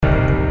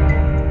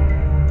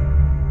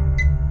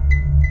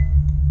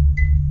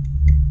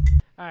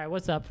right,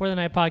 what's up? For the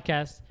Night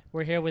Podcast.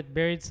 We're here with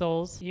Buried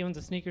Souls. He owns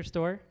a sneaker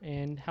store.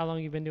 And how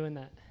long you been doing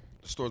that?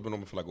 The store's been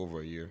open for like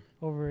over a year.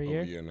 Over a year?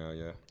 Over a year now,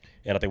 yeah.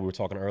 And I think we were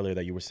talking earlier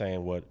that you were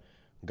saying what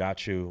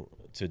got you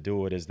to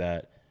do it is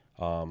that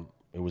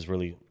it was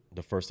really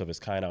the first of its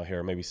kind out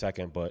here, maybe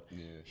second, but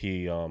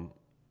he,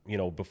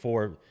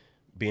 before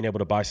being able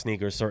to buy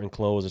sneakers, certain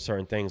clothes or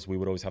certain things, we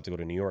would always have to go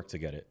to New York to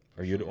get it.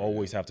 Or you'd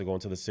always have to go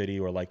into the city,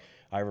 or like,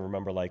 I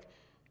remember what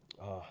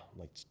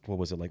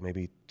was it, like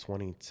maybe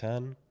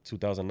 2010,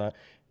 2009,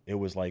 it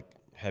was like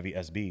heavy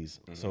SBs.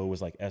 Mm-hmm. So it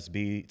was like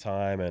SB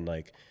time and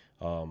like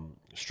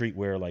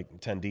streetwear,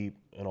 like 10 Deep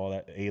and all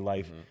that,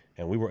 A-Life. Mm-hmm.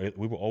 And we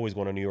were always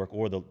going to New York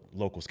or the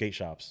local skate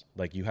shops.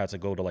 Like you had to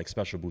go to like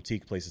special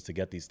boutique places to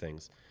get these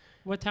things.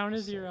 What town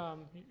is your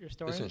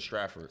store? It's in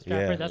Stratford.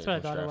 Stratford, that's what I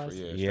thought it was.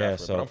 Yeah,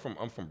 so but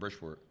I'm from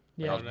Bridgeport.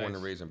 Like Yeah, I was born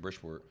and raised in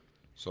Bridgeport.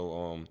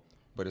 So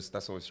but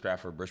that's always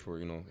Stratford,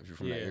 Bridgeport. You know, if you're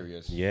from that area,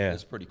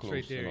 it's pretty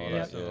close. Straight there, and all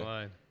that. on the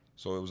line.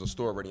 So it was a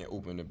store already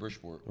open in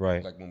Bridgeport.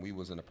 Right. Like when we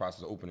was in the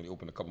process of opening, it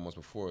opened a couple months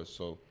before us.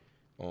 So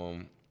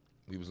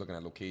we was looking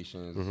at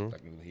locations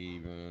like New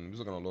Haven. We was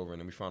looking all over,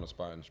 and then we found a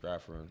spot in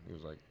Stratford. And it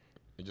was like,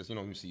 it just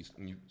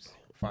when you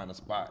find a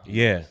spot.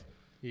 You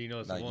know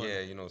it's like, the one.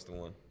 Yeah, you know it's the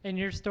one. And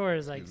your store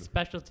is like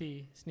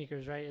specialty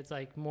sneakers, right? It's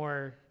like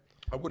more.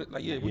 I would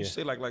would you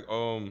say like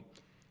all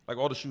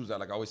the shoes that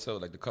like I always tell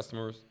like the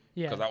customers.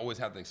 Yeah. Because I always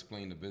have to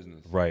explain the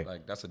business. Right.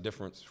 Like that's a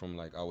difference from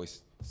like I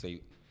always say,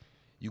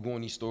 you go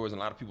in these stores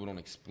and a lot of people don't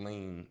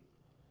explain,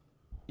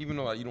 even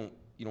though you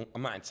don't.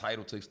 I'm not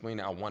entitled to explain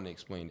it. I want to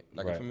explain it.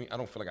 Like for me, I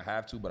don't feel like I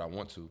have to, but I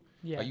want to.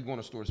 Yeah. Like you go in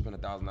a store to spend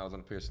 $1,000 on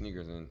a pair of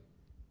sneakers and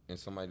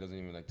somebody doesn't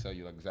even like tell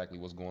you like exactly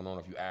what's going on.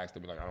 If you ask,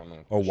 they'll be like, I don't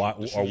know. Or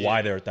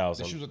why they're $1,000.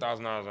 The shoes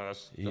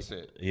 $1,000. That's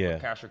it. Yeah.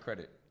 Like cash or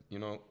credit. You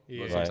know.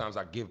 Yeah. But sometimes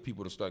I give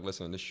people the story. Like,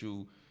 listen, this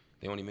shoe,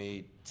 they only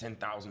made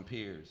 10,000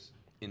 pairs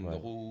in the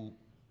whole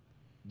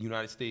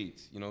United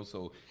States. You know,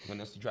 so when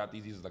they drop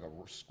these are like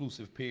a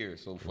exclusive pair.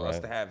 So for us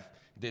to have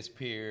this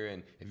pair,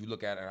 and if you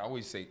look at it, I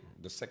always say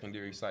the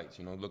secondary sites.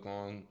 You know, look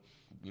on,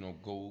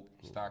 Go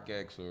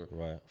StockX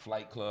or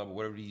Flight Club or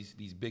whatever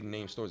these big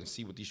name stores and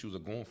see what these shoes are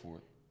going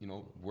for. You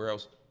know, where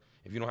else?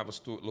 If you don't have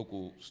a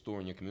local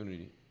store in your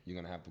community, you're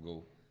gonna have to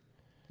go.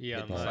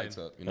 Yeah, the sites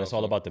up. You know, it's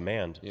all about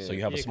demand. Yeah. So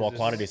you have a small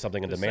quantity,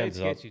 something in demand. The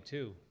sites get you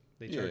too.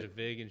 They charge a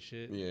vig and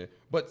shit. Yeah,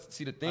 but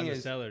see the thing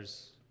is,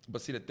 sellers.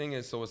 But see the thing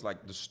is, so it's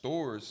like the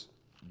stores,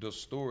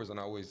 and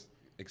I always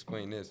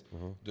explain this.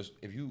 Just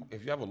if you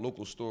have a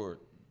local store,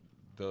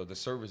 the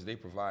service they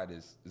provide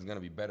is gonna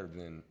be better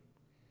than.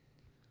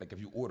 Like if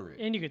you order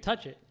it. And you could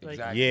touch it.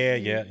 Exactly.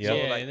 Yeah. So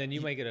and then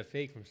you might get a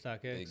fake from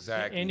StockX.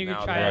 Exactly. And you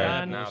can try it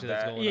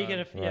on. You get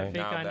a fake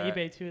on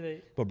eBay too.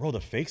 But bro,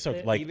 the fakes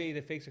are like eBay.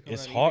 The fakes are coming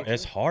it's on hard. eBay too?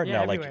 It's hard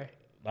now. Everywhere.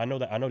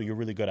 Like I know you're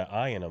really good at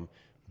eyeing them,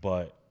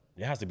 but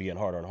it has to be getting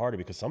harder and harder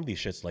because some of these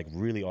shits like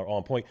really are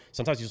on point.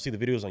 Sometimes you see the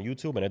videos on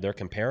YouTube and they're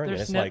comparing, and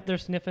it's like they're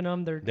sniffing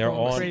them. They're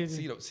going on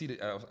crazy.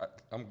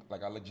 I'm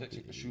like I legit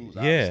check the shoes.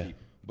 Yeah. Obviously,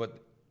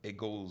 but it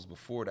goes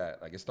before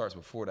that. Like it starts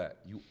before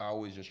that. I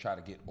always just try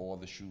to get all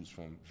the shoes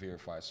from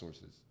verified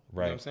sources.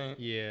 Right. You know what I'm saying?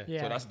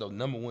 Yeah. So that's the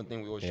number one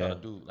thing we always try to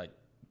do. Like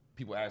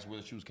people ask where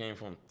the shoes came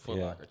from. Foot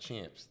Locker,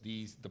 Champs.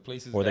 The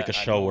places. Or they could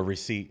show a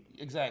receipt.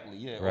 Exactly.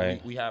 Yeah.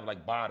 Right. Or we have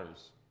like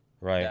botters.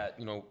 Right. That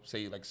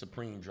say like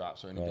Supreme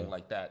drops or anything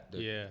like that.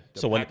 The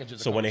so when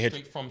they hit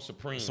straight from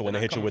Supreme. So when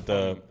they hit you with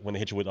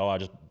I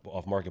just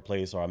off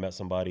Marketplace or I met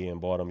somebody and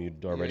bought them, you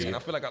already and I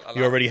feel like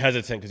you're already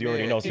hesitant because you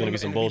already know it's gonna be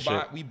some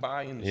bullshit. We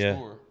buy in the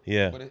store.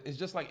 Yeah. But it's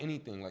just like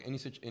anything, like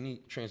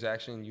any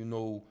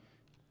transaction,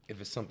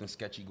 if it's something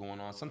sketchy going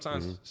on.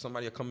 Sometimes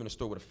somebody will come in the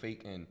store with a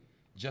fake and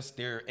just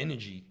their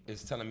energy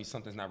is telling me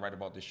something's not right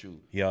about this shoe.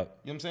 Yep. You know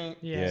what I'm saying?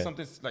 Yeah.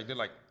 Something's like they're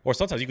like. Or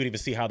sometimes you could even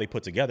see how they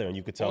put together, and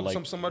you could tell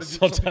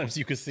sometimes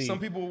you could see. Some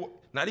people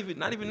not even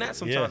that.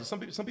 Sometimes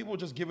some people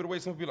just give it away.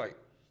 Some people like,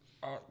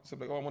 I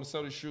want to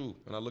sell this shoe,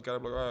 and I look at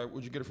it like, all right,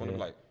 where'd you get it from? They're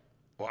like,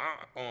 well,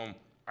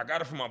 I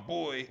got it from my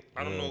boy.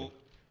 I don't know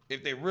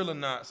if they real or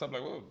not. So I'm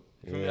like, well,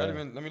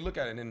 let me look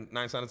at it. And then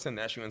 9 out of 10,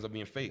 that shoe ends up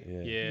being fake.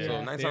 Yeah.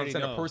 So 9 out of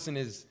 10, a person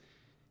is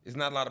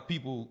not a lot of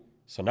people.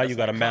 So now you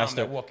got to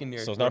master. Walk in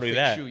there so it's not only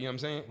that. Shoe, you know what I'm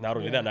saying? Not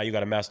only that, now you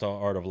got to master the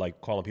art of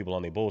like calling people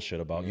on their bullshit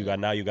about. You got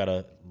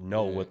to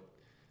know what.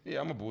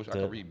 Yeah, I'm a bullshit. I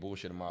can read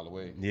bullshit a mile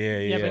away.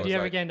 Yeah, but do you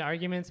ever get into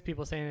arguments?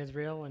 People saying it's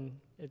real when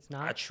it's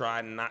not. I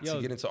try not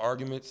to get into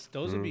arguments.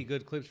 Those would be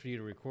good clips for you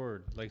to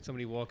record, like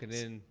somebody walking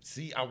in.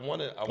 See, I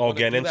wanna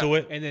get into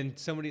it, and then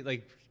somebody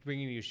like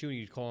bringing you a shoe and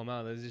you call them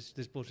out.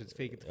 This bullshit's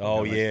fake.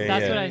 Oh yeah,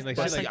 that's what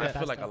I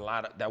feel like a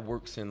lot of that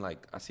works in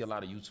like I see a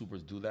lot of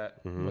YouTubers do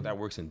that, but that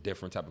works in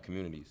different type of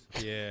communities.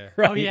 Yeah.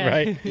 Right. Yeah.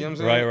 Right. You know what I'm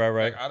saying?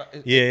 Right.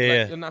 Like,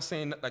 yeah. You're not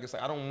saying like it's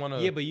like I don't want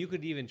to. Yeah, but you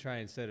could even try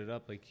and set it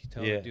up like you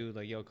tell the dude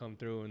like yo come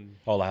through and.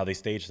 Oh, how they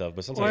stage stuff,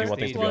 but sometimes you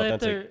want things to be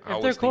authentic.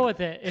 If they're cool with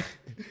it.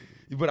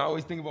 But I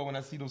always think about when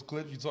I see those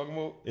clips you talking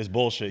about. It's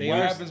bullshit. What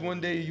happens one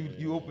day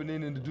you open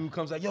in and the dude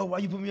comes like, yo, why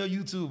you put me on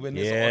YouTube? And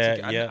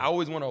I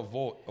always want to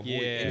avoid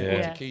any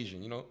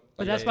altercation, you know?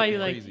 But that's why you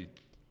crazy.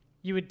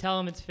 You would tell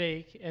him it's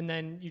fake, and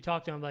then you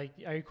talk to him like,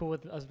 are you cool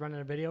with us running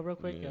a video real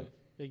quick?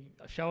 like,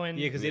 showing.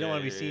 Yeah, because they don't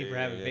want to be seen for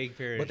having fake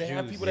pair of But they shoes.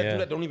 have people that do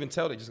that, don't even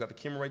tell. They just got the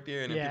camera right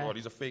there, and then people,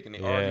 these are fake, and they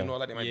argue and all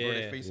that. They might burn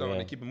their face out, and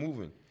they keep it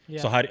moving. Yeah.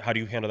 So how do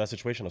you handle that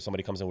situation if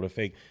somebody comes in with a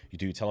fake?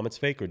 Do you tell them it's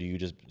fake, or do you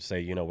just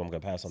say, I'm going to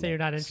pass on Say that? you're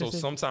not So interested.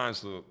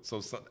 sometimes,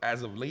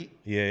 as of late,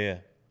 Yeah.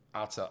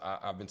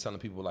 I've been telling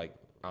people like,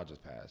 I'll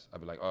just pass. I'll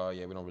be like, oh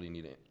yeah, we don't really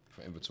need it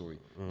for inventory,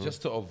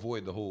 just to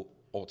avoid the whole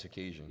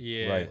altercation.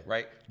 Yeah.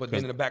 Right. But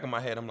then in the back of my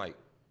head, I'm like,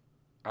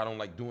 I don't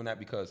like doing that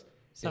because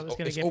Something's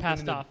gonna get open passed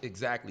in the- off.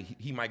 Exactly.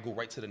 He might go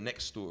right to the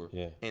next store,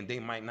 Yeah. and they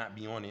might not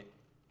be on it,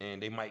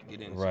 and they might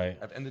get in. Right.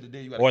 So at the end of the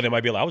day, you got. Or they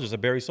might be like, I was just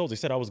at Barry Souls. They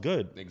said I was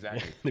good.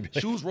 Exactly. They'd be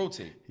like, Shoes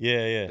rotate.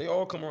 Yeah. They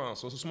all come around.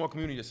 So it's a small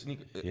community of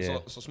sneaker. Yeah.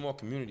 It's a small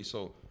community.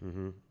 So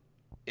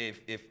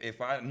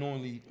if I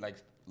knowingly like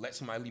let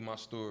somebody leave my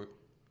store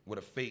with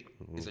a fake,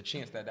 there's a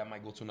chance that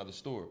might go to another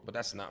store. But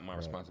that's not my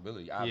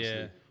responsibility,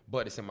 obviously. Yeah.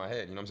 But it's in my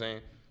head. You know what I'm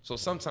saying? So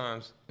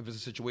sometimes if it's a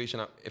situation,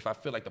 if I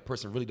feel like the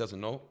person really doesn't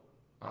know,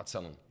 I'll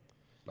tell them.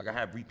 Like I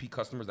have repeat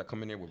customers that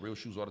come in there with real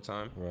shoes all the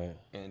time. Right.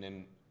 And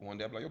then one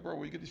day I'm like, yo, bro,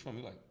 where you get these from?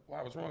 He's like,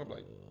 why, what's wrong? I'm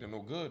like, they're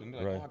no good. And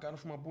they're like, Right. oh, I got them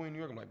from my boy in New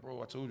York. I'm like,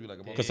 bro, I told you.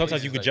 Like, Because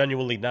sometimes you could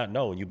genuinely not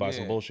know, and you buy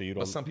some bullshit. You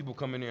don't. But some people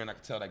come in there and I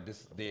can tell like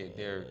this,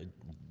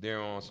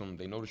 they're on some.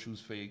 They know the shoe's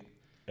fake.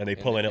 And they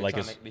pull in it like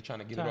it's. They're trying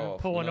to get Trying it to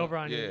off. pull one know? over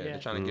on you, yeah. They're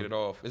trying to get it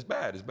off. It's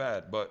bad.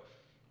 But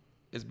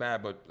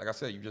like I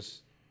said,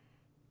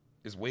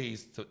 there's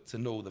ways to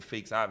know the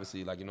fakes.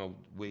 Obviously, like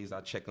ways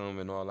I check them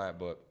and all that.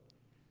 But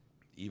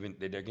even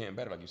they're getting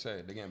better, like you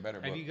said, they're getting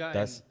better.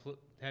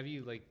 Have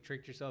you like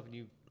tricked yourself and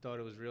you thought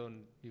it was real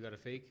and you got a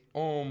fake?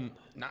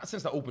 Not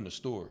since I opened the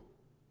store.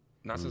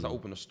 Not since I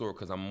opened the store,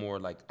 because I'm more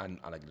like I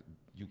like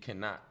you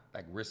cannot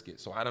like risk it.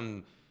 So I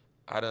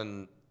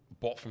done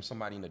bought from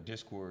somebody in the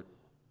Discord,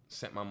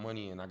 sent my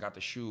money, and I got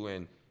the shoe,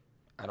 and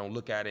I don't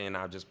look at it, and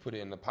I just put it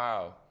in the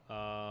pile. You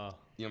know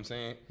what I'm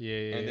saying?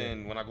 Yeah. And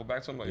then when I go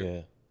back to them, like,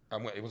 Yeah.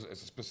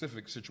 it's a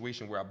specific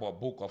situation where I bought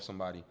bulk off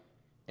somebody,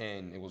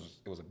 and it was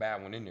a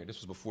bad one in there. This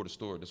was before the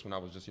store. This when I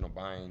was just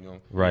buying,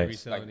 Right.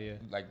 Reselling,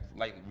 like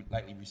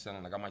lightly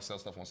reselling. Like I might sell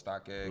stuff on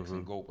StockX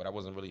and Goat, but I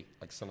wasn't really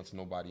like selling to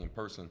nobody in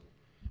person.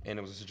 And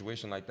it was a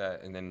situation like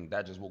that, and then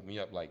that just woke me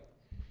up. Like,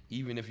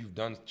 even if you've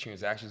done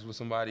transactions with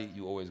somebody,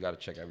 you always got to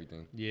check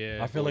everything. Yeah.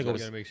 I feel like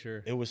gotta make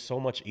sure. it was so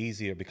much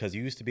easier because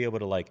you used to be able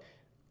to like.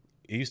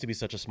 It used to be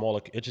such a smaller.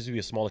 It used to be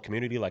a smaller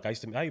community. Like I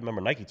remember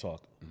Nike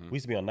Talk. We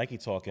used to be on Nike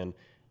Talk, and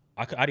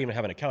I didn't even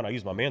have an account. I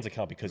used my man's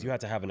account because you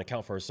had to have an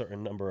account for a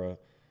certain number of.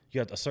 You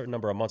had a certain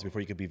number of months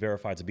before you could be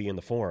verified to be in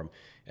the forum,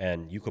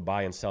 and you could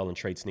buy and sell and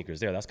trade sneakers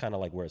there. That's kind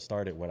of like where it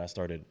started when I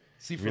started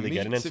really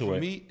getting into it. For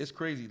me, it's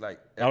crazy. Like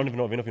I don't even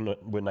know if you know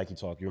with Nike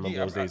Talk. You remember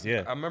those days?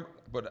 Yeah. I remember,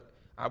 but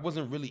I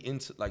wasn't really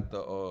into like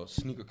the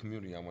sneaker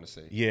community. I want to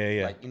say.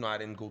 Yeah. Like I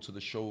didn't go to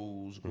the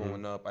shows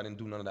growing up. I didn't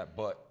do none of that.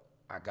 But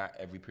I got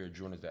every pair of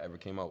Jordans that ever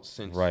came out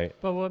since. Right.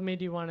 But what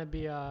made you want to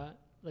be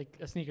like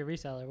a sneaker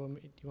reseller? What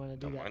made you want to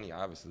do The that? money,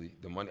 obviously.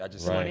 The money. I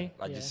just Right. seen.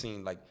 I just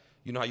seen like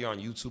how you're on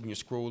YouTube and you're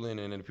scrolling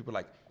and then people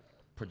like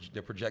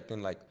they're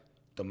projecting like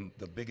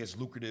the biggest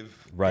lucrative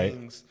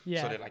things.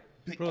 Yeah. So they're like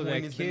Bro, Bitcoin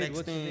that is kid, the next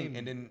what's his thing, name?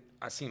 and then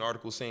I seen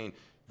articles saying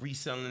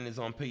reselling is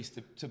on pace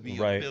to be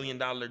Right. $1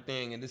 billion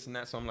thing and this and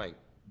that. So I'm like,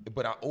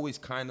 but I always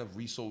kind of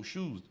resold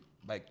shoes,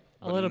 like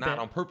but little not bit.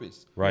 on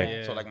purpose. Right.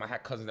 Yeah. So like I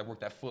had cousins that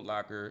worked at Foot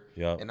Locker.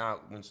 Yeah. And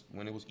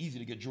when it was easy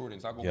to get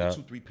Jordans, I go Yeah. get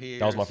 2-3 pairs.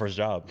 That was my first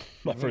job.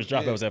 My first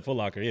job. Yeah. That was at Foot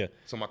Locker. Yeah.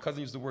 So my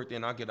cousin used to work there,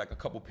 and I'll get like a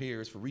couple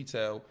pairs for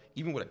retail,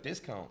 even with a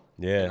discount.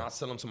 Yeah. And I'll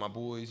sell them to my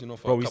boys, for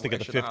Bro, a we used to couple get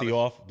the extra 50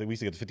 dollars. off. We used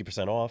to get the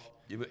 50% off.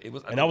 It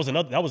was, And that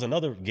was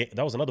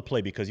another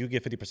play because you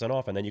get 50%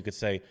 off, and then you could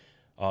say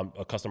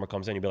a customer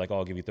comes in, you'd be like, "Oh,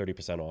 I'll give you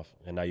 30% off,"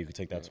 and now you could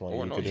take that 20.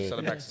 Or you no, could you do sell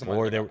it it. back to somebody.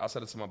 Or Like, there, I'll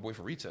sell it to my boy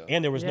for retail.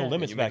 and there was no Yeah. and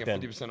limits you back making then.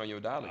 50% on your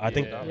dollar. I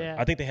think Yeah.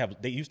 I think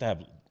they used to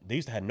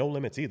have no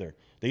limits either.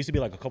 They used to be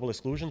like a couple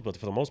exclusions, but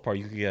for the most part,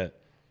 you could get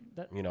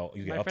you get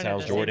My friend had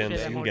Uptowns, the same Jordans, shit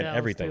at you can get Modell's,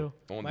 everything.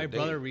 too. On My the day.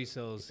 brother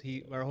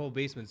resells. Our whole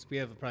basements. We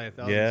have probably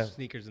 1,000 Yeah.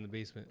 sneakers in the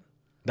basement.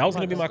 That was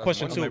gonna be my That's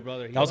question money. too. My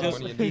brother, That was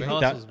hustles. gonna He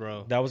hustles,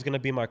 bro. That was gonna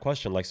be my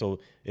question. Like, so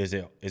is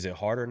it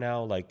harder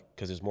now? Like,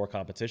 because there's more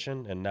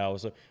competition, and now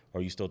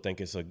or you still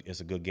think it's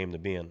a good game to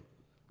be in?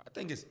 I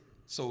think it's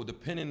so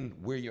depending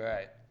where you're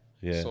at.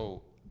 Yeah.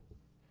 So,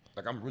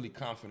 like I'm really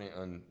confident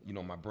on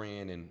my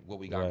brand and what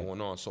we got Right.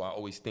 going on. So I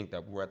always think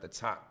that we're at the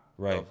top.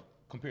 Right.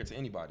 Compared to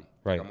anybody.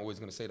 Right. Like, I'm always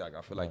gonna say that.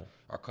 I feel like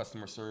our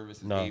customer service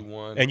is No,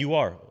 A1. and you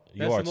are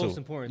That's the too. most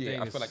important Yeah,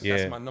 thing. I feel like Yeah.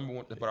 that's my number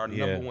one. But our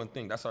Yeah. number one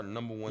thing, that's our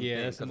number one Yeah,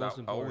 thing. that's the Because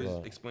most I always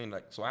important. explain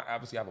so I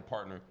obviously have a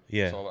partner.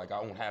 Yeah. So like I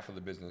own half of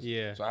the business.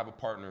 Yeah. So I have a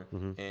partner,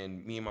 Mm-hmm.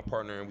 and me and my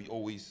partner, and we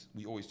always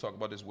talk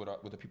about this with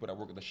the people that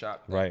work at the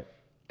shop. that Right.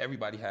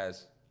 Everybody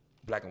has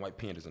black and white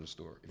pandas in the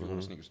store. If you Mm-hmm. go to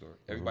a sneaker store,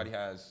 everybody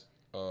has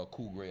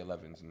cool gray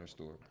 11s in their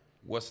store.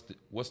 What's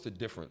the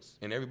difference?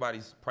 And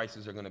everybody's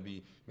prices are gonna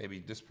be maybe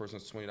this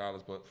person's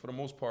 $20, but for the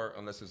most part,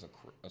 unless it's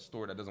a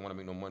store that doesn't want to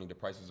make no money, the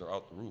prices are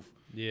out the roof.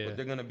 Yeah. But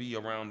they're gonna be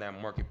around that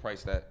market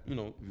price that if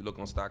you look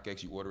on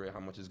StockX, you order it, how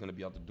much is gonna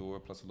be out the door,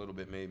 plus a little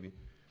bit maybe.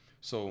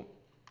 So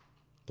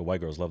The white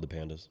girls love the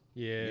pandas.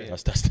 Yeah.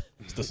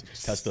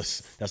 That's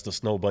the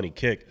snow bunny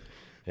kick.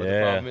 But the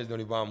problem is they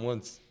only buy them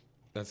once.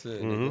 That's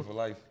it. They go for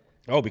life.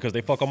 Oh, because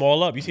they fuck them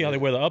all up. You see how they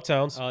wear the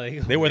Uptowns? Oh,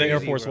 they wear the Air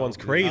crazy, Force bro. Ones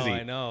crazy. Oh,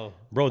 I know.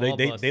 Bro, All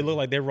they busted. look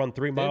like they run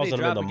 3 miles they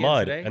and they're in drop the again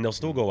mud, today? and they'll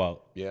still go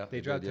out. Yeah.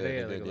 They dropped did, today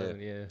yeah, at they like did,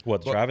 11. Yeah.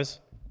 What, But- Travis?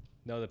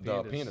 No, the The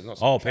pandas. pandas. No,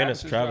 Oh, Travis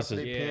pandas, dropped Travis's.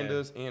 their Yeah.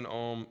 pandas,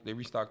 and they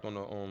restocked on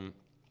the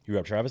You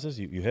rep Travis's?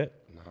 You hit?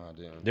 Nah,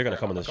 damn. They're gonna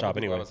come in the A couple shop people-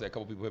 anyway. I was say a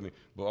couple people hit me,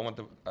 but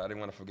I didn't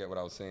want to forget what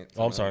I was saying.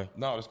 Oh, I'm sorry.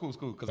 No, it's cool,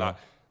 because Nah.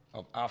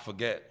 I'll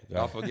forget. Yeah.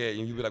 I'll forget,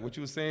 and you be like, "What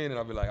you were saying?" And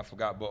I'll be like, "I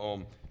forgot." But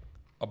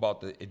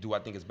about do I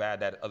think it's bad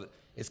that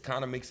it's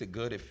kind of makes it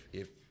good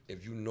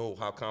if you know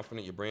how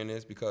confident your brand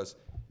is, because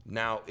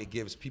now it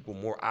gives people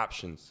more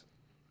options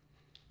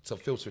to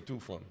filter through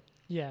from.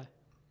 Yeah.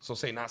 So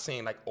not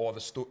saying like all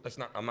the store.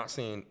 I'm not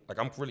saying like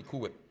I'm really cool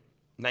with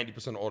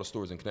 90% of all the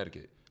stores in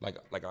Connecticut. Like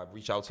I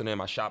reach out to them,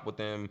 I shop with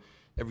them.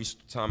 Every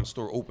time a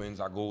store opens,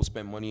 I go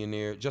spend money in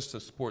there just to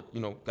support.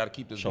 Got to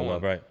keep this Show going.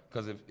 love, right.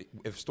 Because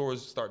if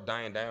stores start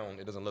dying down,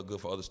 it doesn't look good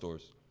for other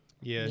stores.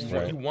 Yeah. it's Yeah. true.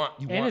 Right. You want.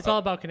 And it's all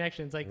about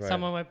connections. Like Right.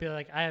 someone might be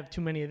like, I have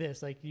too many of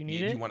this. Like you need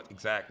You it. want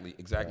exactly,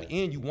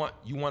 and you want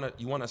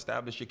to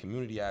establish your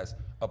community as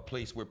a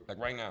place where, like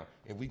right now,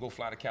 if we go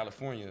fly to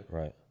California,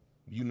 Right.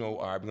 all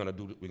right, we're gonna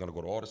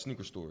go to all the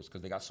sneaker stores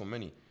because they got so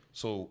many.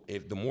 So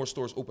if the more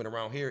stores open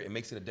around here, it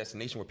makes it a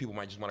destination where people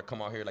might just want to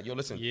come out here. Like, yo,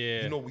 listen,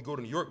 Yeah. we go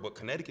to New York, but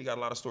Connecticut got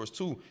a lot of stores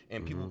too.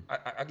 And people,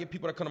 I get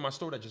people that come to my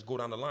store that just go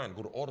down the line,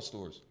 go to all the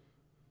stores.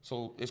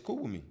 So it's cool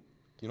with me.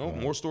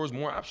 More stores,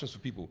 more options for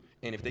people.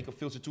 And if they can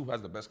filter too, who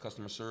has the best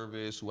customer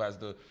service, who has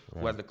the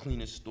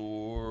cleanest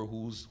store,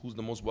 who's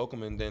the most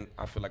welcoming, then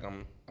I feel like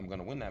I'm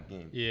gonna win that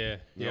game. Yeah.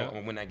 I'm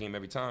gonna win that game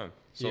every time.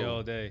 So Yeah,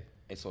 all day.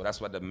 and so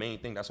that's what the main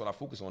thing. That's what I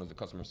focus on is the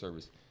customer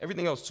service.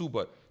 Everything else too,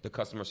 but the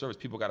customer service.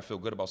 People got to feel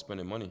good about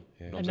spending money.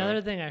 You know what I'm saying?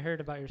 Another thing I heard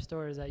about your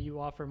store is that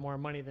you offer more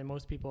money than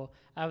most people.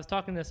 I was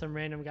talking to some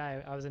random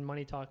guy. I was in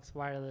Money Talks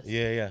Wireless.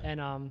 Yeah.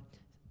 And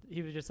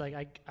he was just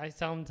like, I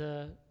sell him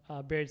to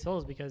Buried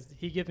Souls because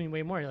he gives me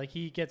way more. Like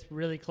he gets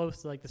really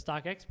close to like the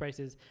StockX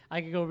prices.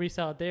 I could go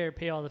resell it there,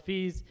 pay all the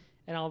fees,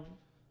 and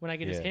when I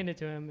can just Yeah. hand it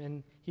to him,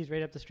 and he's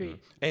right up the street.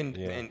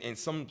 And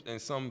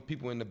some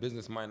people in the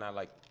business might not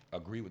like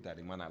agree with that.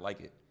 They might not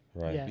like it.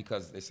 Right. Yeah.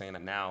 Because they're saying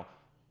that now,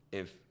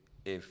 if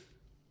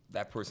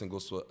that person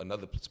goes to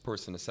another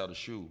person to sell the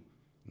shoe,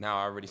 now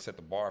I already set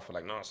the bar for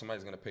like, no,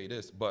 somebody's gonna pay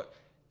this. But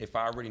if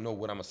I already know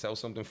what I'm gonna sell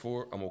something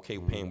for, I'm okay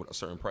with paying with a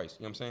certain price.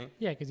 You know what I'm saying?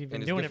 Yeah, because you've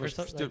been And doing it it's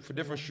for different for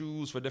different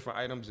shoes, for different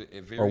items. It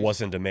varies. Or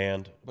what's in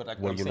demand. But like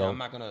what I'm you saying, know. I'm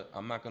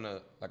not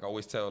gonna like I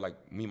always tell, like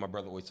me and my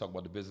brother always talk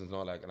about the business and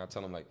all that, and I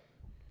tell him like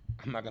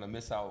I'm not gonna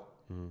miss out.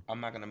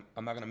 I'm not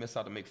gonna miss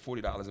out to make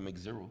 $40 and make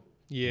 $0.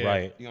 Yeah.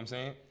 Right. You know what I'm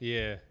saying? Yeah. You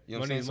know what I'm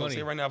Money saying? is So money.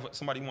 say right now if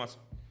somebody wants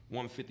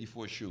 $150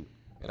 for a shoe,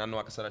 and I know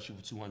I can sell that shoe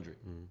for $200,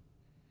 and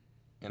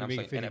You're I'm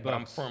making saying, $50. but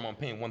I'm firm on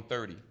paying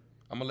 $130.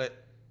 I'm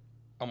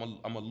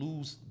gonna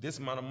lose this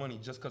amount of money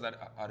just because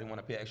I didn't want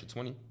to pay extra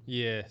 $20.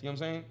 Yeah. You know what I'm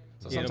saying?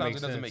 So Yeah, that sometimes makes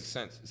it doesn't make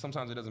sense. sense.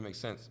 Sometimes it doesn't make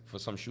sense for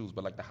some shoes,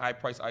 but like the high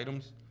price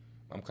items,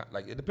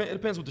 like it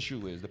depends what the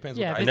shoe is. Depends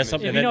Yeah, what the if, then item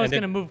some- if is. and you know then- it's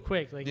and gonna then- move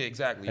quick, like Yeah,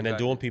 exactly. And then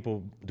exactly.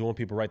 doing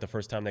people right the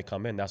first time they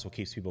come in, that's what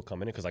keeps people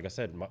coming in. Because like I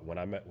said, when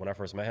I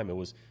first met him, it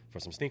was for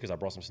some sneakers. I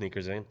brought some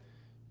sneakers in,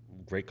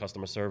 great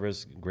customer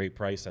service, great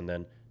price, and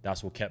then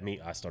that's what kept me.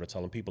 I started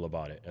telling people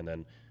about it, and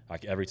then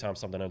every time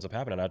something ends up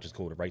happening, I just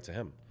go right to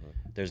him.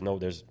 There's no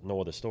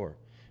other store.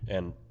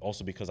 And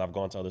also because I've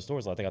gone to other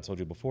stores, and I think I told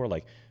you before,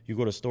 like you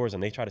go to stores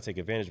and they try to take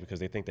advantage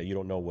because they think that you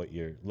don't know what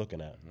you're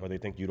looking at, or they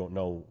think you don't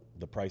know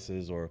the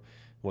prices or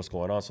what's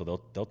going on. So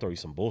they'll throw you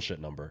some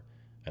bullshit number,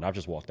 and I've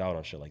just walked out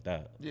on shit like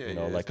that. Yeah, you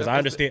know, yeah, like because I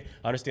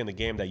understand the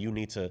game that you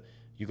need to.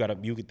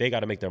 They got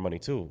to make their money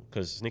too,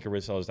 because sneaker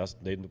resellers,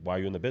 why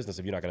you're in the business.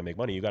 If you're not going to make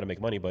money, you got to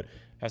make money, but it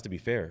has to be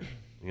fair.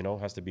 You know, it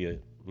has to be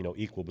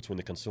equal between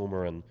the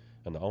consumer and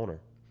the owner.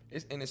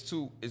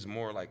 It's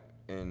more like,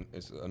 and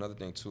it's another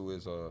thing too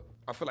is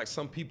I feel like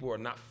some people are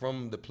not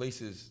from the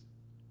places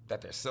that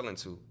they're selling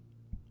to.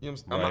 You know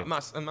what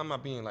I'm saying? I'm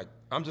not being like,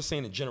 I'm just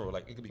saying in general.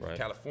 Like it could be from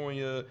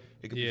California,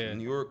 it could be from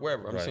New York,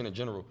 wherever. I'm just saying in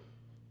general.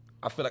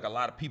 I feel like a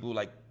lot of people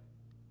like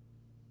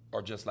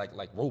are just like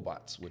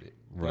robots with it.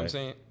 You know what I'm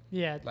saying?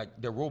 yeah, Like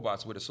they're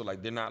robots with it, so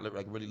like they're not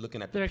like really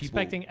looking at the they're people.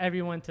 expecting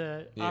everyone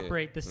to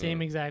operate the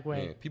same exact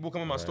way. Yeah. People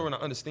come in my store and I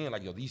understand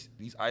like, yo, these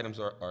items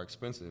are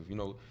expensive. You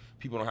know,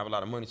 people don't have a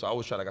lot of money, so I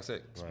always try, like I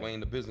said, explain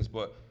the business.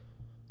 But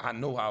I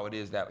know how it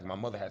is that like my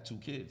mother had 2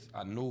 kids.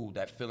 I know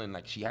that feeling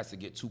like she has to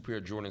get 2 pair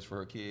of Jordans for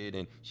her kid,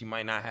 and she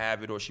might not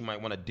have it, or she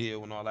might want a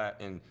deal and all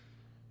that. And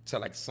to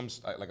like some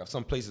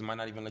places might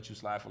not even let you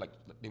slide for like,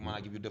 they might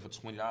not give you a deal for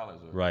 $20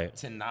 or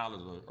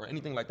 $10 or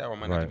anything like that, or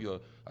might not give you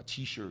a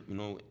T-shirt, you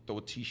know, throw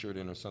a T-shirt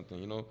in or something,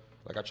 you know.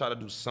 Like I try to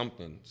do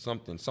something.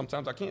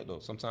 Sometimes I can't though.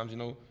 Sometimes, you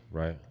know,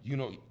 you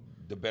know,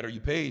 the better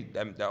you pay,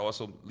 that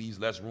also leaves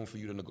less room for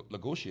you to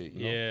negotiate,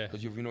 you know. Yeah.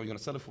 Because you know you're gonna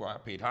sell it for. I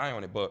paid high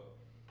on it, but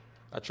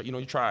I try,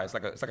 you try. It's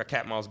like a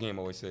cat and mouse game.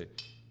 I always say.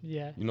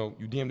 Yeah. You know,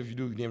 you damned if you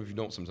do, you damned if you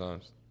don't.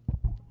 Sometimes.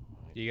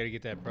 You got to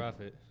get that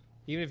profit,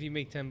 even if you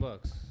make $10.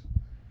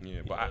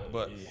 Yeah,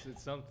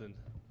 It's something.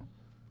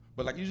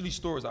 but like usually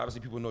stores,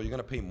 obviously people know you're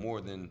gonna pay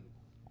more than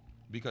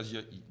because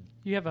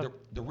You have a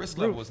the risk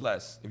roof. level is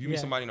less. If you meet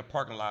Yeah. somebody in a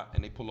parking lot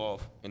and they pull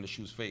off and the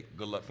shoe's fake,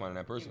 good luck finding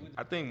that person.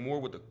 I think more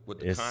with the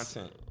It's-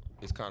 content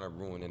is kind of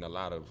ruining a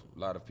lot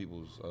of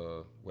people's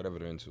whatever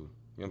they're into. You know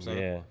what I'm saying?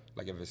 Yeah.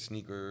 Like if it's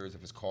sneakers,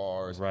 if it's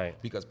cars,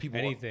 Right. Because people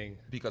Anything.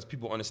 Because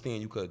people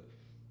understand you could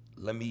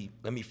let me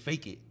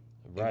fake it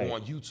and Right. go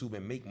on YouTube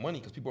and make money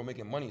because people are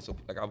making money. So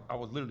like I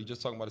was literally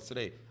just talking about this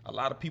today. A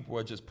lot of people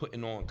are just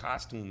putting on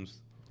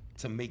costumes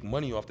to make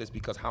money off this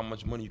because how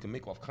much money you can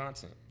make off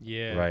content.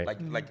 Yeah. Right.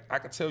 Like I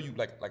could tell you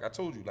like I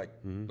told you like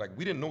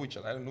we didn't know each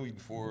other. I didn't know you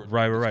before.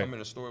 Right, Just right. Come in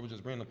the store, it was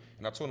just random.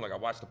 And I told him like I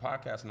watched the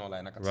podcast and all that,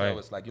 and I could Right. tell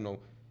it's like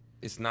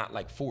it's not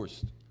like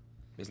forced.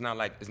 It's not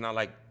like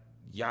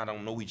y'all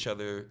don't know each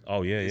other.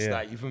 Oh, yeah, it's yeah.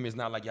 like you feel me. It's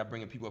not like y'all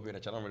bringing people up here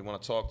that y'all don't really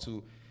want to talk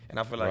to. And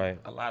I feel like Right.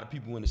 a lot of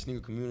people in the sneaker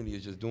community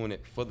is just doing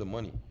it for the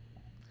money,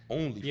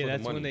 only Yeah, for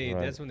that's the money. when they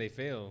Right. that's when they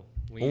fail.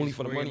 When you're Only just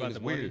for the worried money, and about it's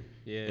the money.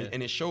 weird. Yeah.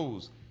 And it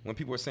shows when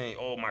people are saying,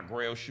 "Oh, my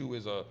Grail shoe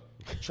is a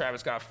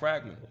Travis Scott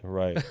fragment."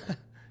 Right.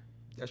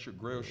 That's your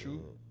Grail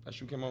shoe. That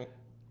shoe came out.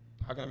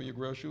 How can it be your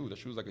Grail shoe? That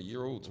shoe's like a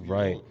year old, 2 years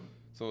Right. old.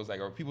 So it's like,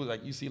 or people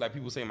like you see like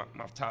people say my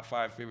top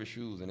 5 favorite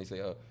shoes, and they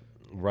say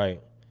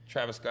Right.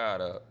 Travis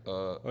Scott.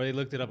 Or they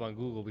looked it up on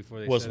Google before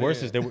they What's said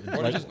worse it. is they were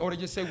or they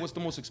just say what's the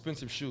most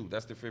expensive shoe.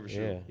 That's their favorite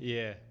shoe.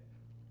 yeah. Yeah.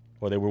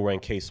 Or they were wearing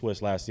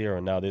K-Swiss last year,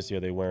 and now this year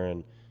they're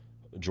wearing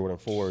Jordan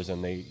 4s,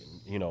 and they,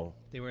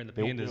 They were in the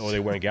they, pandas. or they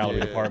wearing Gallery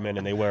Yeah. Department,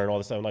 and they wearing all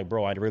this stuff. I'm like,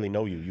 bro, I really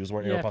know you. You was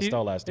wearing Yeah,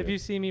 Aeropostale last year. if you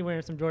see me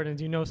wearing some Jordans,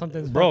 you know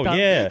something's Bro, fucked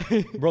up.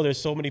 yeah, bro. There's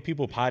so many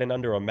people hiding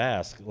under a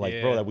mask. Like,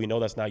 bro, Yeah. that we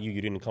know that's not you.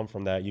 You didn't come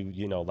from that.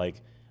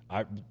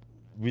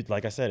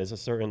 Like I said, it's a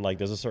certain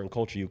there's a certain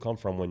culture you come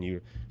from when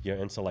you're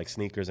into like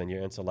sneakers and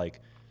you're into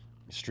like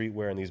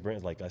streetwear and these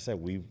brands. Like I said,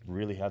 we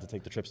really had to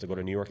take the trips to go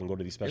to New York and go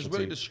to these It's specialty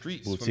really the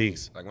streets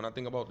boutiques. For me. Like when I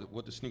think about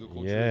what the sneaker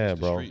culture Yeah, is,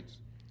 it's the bro. streets.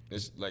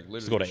 It's like literally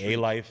Let's go the to streets.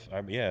 A Life. Yeah,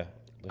 that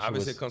shit Obviously,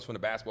 was- it comes from the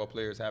basketball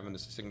players having the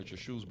signature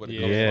shoes, but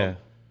Yeah.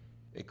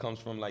 it comes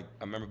from like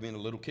I remember being a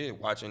little kid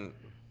watching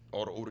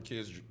all the older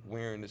kids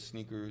wearing the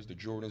sneakers, the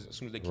Jordans. As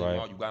soon as they came Right.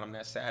 out, you got them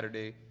that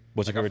Saturday.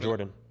 What's your Like, I favorite feel like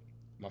Jordan?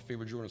 My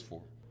favorite Jordan's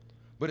 4.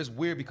 But it's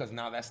weird because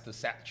now that's the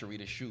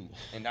saturated shoe,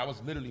 and that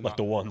was literally Like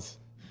the ones.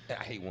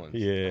 I hate ones.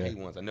 Yeah. I hate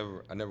ones. I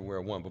never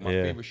wear one. But my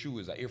Yeah. favorite shoe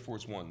is an Air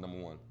Force One, number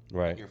 1.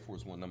 Right. Air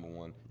Force One, number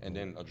 1, and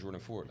then a Jordan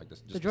 4. Like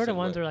this. The Jordan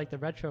ones are like the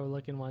retro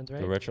looking ones,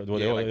 right? The retro. Well,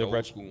 Yeah, they- like the the old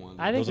retro. school ones.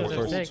 I think those are those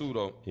are first. sick. too,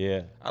 though.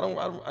 Yeah.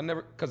 I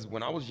never, because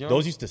when I was young,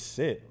 Those used to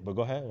sit. But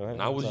go ahead. Go ahead.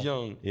 when I was What's up?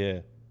 young, Yeah.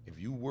 if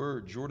you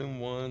were Jordan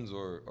 1s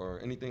or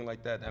anything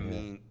like that, I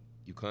mean,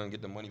 you couldn't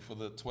get the money for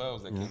the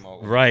 12s that came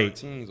out, or Right.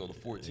 the 13s or the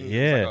 14s.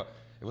 Yeah.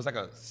 It was like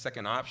a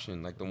second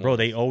option, like the Bro, ones.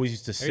 they always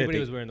used to sit. Everybody They-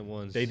 was wearing the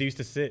ones. They used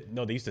to sit.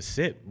 No, they used to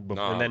sit. Before,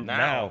 No, and then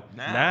now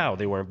now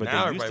they weren't. But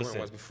now they used everybody to wear sit.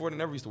 ones. Before they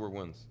never used to wear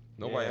ones.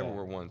 Nobody Yeah. ever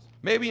wore ones.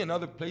 Maybe in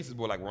other places,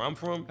 but like where I'm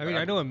from. I mean,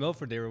 I know in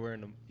Milford they were wearing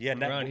them. Yeah,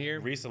 around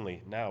here.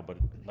 recently now, but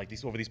like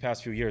these over these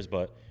past few years.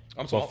 But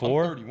I'm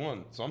before,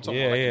 31, so I'm talking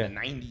Yeah, about like yeah. in the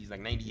 90s,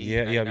 like 98, Yeah,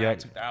 yeah, 99, yeah.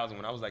 2000.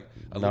 When I was like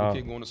a Nah. little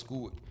kid going to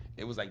school,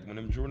 it was like when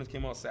them Jordans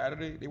came out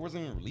Saturday, they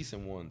wasn't even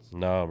releasing ones.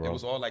 Nah, bro. It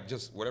was all like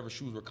just whatever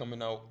shoes were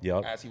coming out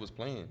Yup. as he was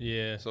playing.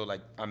 Yeah. So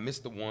like I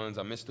missed the ones,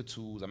 I missed the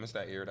 2s, I missed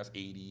that Air, that's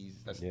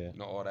 80s, that's Yeah.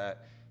 all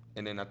that.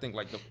 And then I think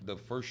like the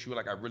first shoe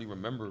like I really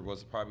remember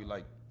was probably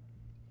like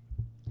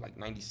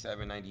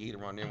 97, 98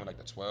 around there when like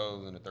the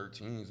 12s and the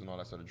 13s and all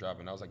that started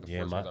dropping. That was like the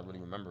Yeah, first my- ones I really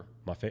remember.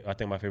 I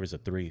think my favorites are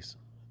threes.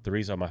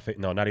 Threes are my favorite.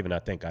 No, not even I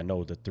think. I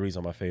know the threes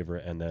are my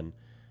favorite. And then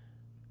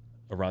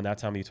around that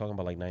time, you talking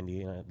about like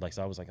 98? Like,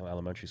 so I was like in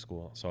elementary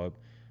school. So it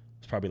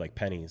was probably like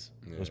pennies.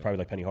 It was Yeah. probably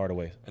like Penny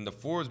Hardaway. And the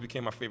 4s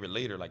became my favorite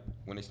later, like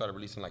when they started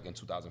releasing like in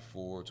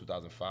 2004,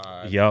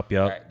 2005. Yup.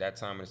 That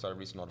time when they started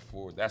releasing all the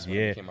 4s, that's when it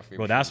Yeah. became my favorite.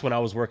 Bro, that's shoe. when I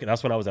was working.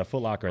 That's when I was at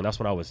Foot Locker. And that's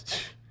when I was,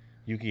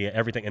 you could get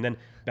everything. And then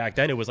back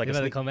then it was like They a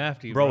better sneak- come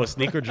after you, bro, bro. a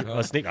sneaker,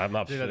 a sneaker. I'm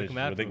not They sure better come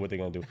what after they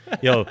gonna do.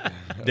 Yo,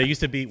 we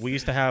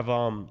used to have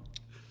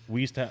we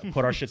used to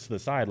put our shits to the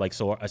side. Like,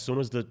 so as soon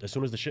as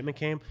the shipment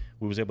came,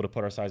 we was able to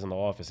put our size in the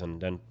office,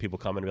 and then people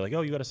come in and be like, "Yo,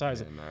 you got a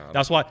size." nah,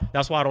 that's why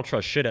I don't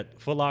trust shit at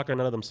Foot Locker and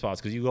none of them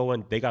spots, because you go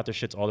in, they got their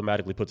shits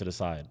automatically put to the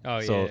side. Oh,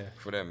 so yeah.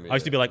 For them, I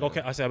used to be like, yeah.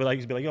 okay, I used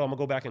to be like, yo, I'm gonna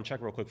go back and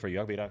check real quick for you.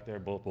 I'll be out there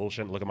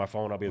bullshit, look at my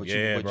phone. I'll be like, But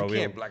yeah, you bro,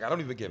 can't, like, I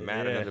don't even get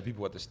mad at Yeah. other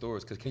people at the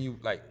stores because can you,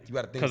 like, you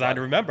got to think because I about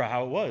it. remember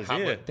how it was. How,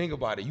 Yeah, but think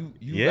about it. You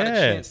got a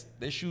Yeah. chance.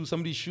 Their shoes,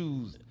 some of these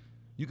shoes,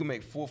 you can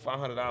make $400 or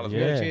 $500. Yeah.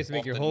 You had a Yeah. chance to make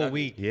off your the whole nugget.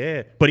 week.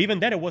 yeah. But even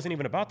then, it wasn't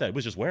even about that. It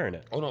was just wearing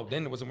it. Oh no,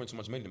 then there wasn't so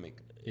much money to make.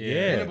 Yeah.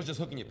 Then it was just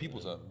hooking your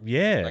peoples up.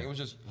 Yeah. Like it was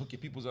just hook your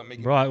peoples up,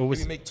 make Bro, it maybe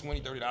was- make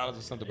 $20, $30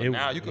 or something. But it-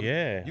 now you could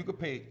yeah. you could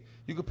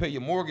pay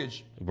your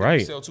mortgage. and you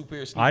Right. sell 2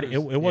 pairs of It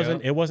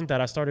sneakers. wasn't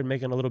that I started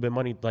making a little bit of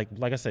money.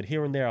 Like I said,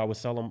 here and there I was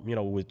selling,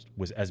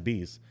 with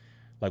SBs.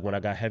 Like when I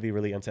got heavy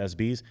really into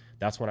SBs,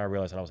 that's when I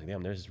realized, and I was like,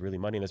 damn, there's really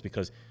money in this,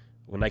 because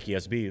with Nike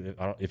SB,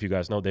 if you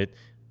guys know that,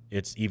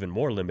 it's even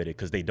more limited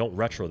because they don't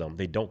retro them.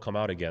 They don't come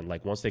out again.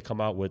 Like once they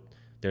come out with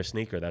their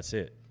sneaker, that's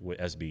it with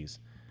SBs.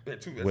 Yeah,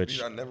 too.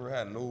 Which- I never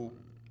had no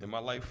In my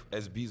life,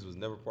 SBs was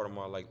never part of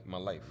my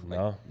life. Like,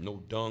 No.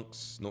 no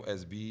dunks, no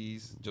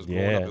SBs. Just Yeah.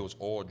 growing up, it was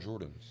all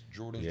Jordans,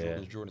 Yeah.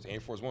 Jordans, Air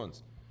Force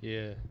Ones,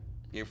 Yeah.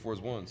 Air Force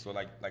Ones. So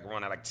like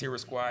around that like Terror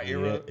Squad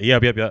era.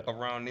 Yep.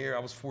 Around there, I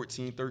was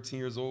 14, 13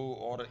 years old.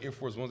 All the Air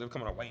Force Ones, they were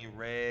coming out white and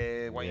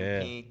red, white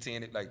and pink,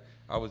 tan. Like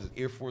I was just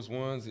Air Force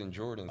Ones and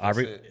Jordans. That's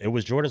it. It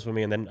was Jordans for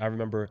me, and then I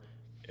remember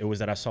it was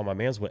that I saw my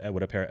man's with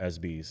a pair of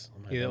SBs.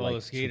 Yeah, all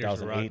the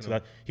skaters were rocking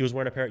them. He was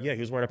wearing a pair. Yeah, he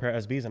was wearing a pair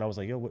of SBs, and I was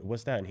like, "Yo,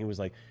 what's that?" And he was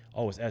like,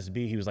 "Oh, it's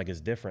SB." He was like,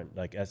 "It's different."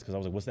 Like, because I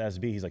was like, "What's the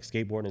SB?" He's like,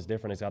 "Skateboarding is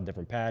different. It's got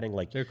different padding.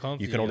 Like, They're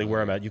comfy, you can only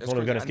wear them at. You It's can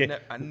only go to crazy. skate."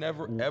 I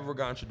never ever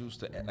got introduced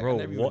to. Like, Bro, I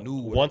never even knew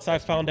what once I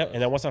SB found out, was.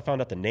 and then once I found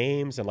out the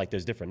names and like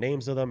there's different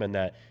names of them, and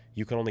that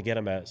you can only get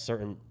them at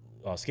certain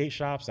skate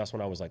shops. That's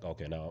when I was like,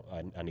 okay, now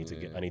I need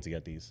to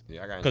get these.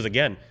 Yeah, I got because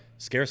again,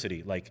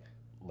 scarcity. Like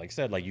I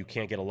said, like you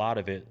can't get a lot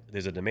of it.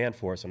 There's a demand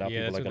for it, so now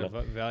Yeah, people are that's when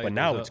gonna. the value But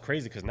now goes it's up.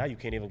 crazy because now you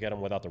can't even get them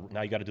without the.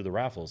 Now you got to do the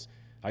raffles.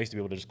 I used to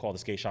be able to just call the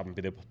skate shop and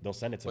they'll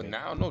send it to But me.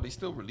 now, no, they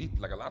still release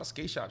like a lot of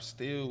skate shops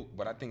still,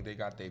 but I think they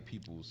got their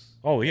peoples.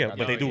 Oh yeah, got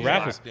but they their do peoples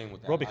raffles, locked in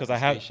with bro. that, Because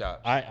like I skate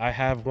shops. I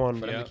have one.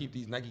 For them Yeah. to keep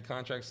these Nike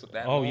contracts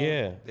that Oh, long,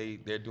 yeah.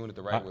 they're doing it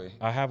the right way.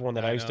 I have one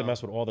that I used to know.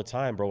 mess with all the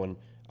time, bro. And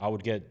I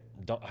would get.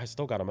 I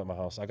still got them at my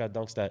house. I got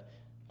dunks that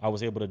I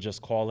was able to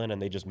just call in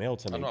and they just mailed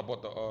to I me. know I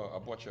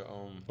bought your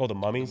Oh, the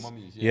mummies. The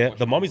mummies, Yeah, I bought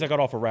the your mummies I got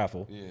off a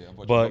raffle. Yeah, I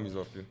bought But- your mummies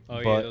off you. Oh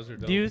yeah, But- those are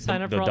dope. Do you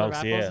sign up the for all the dunks,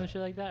 raffles yeah. and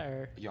shit like that,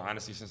 or? Yo,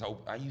 honestly, since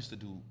I used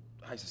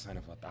to sign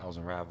up for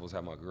 1,000 raffles,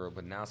 have my girl,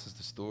 but now since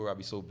the store, I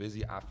be so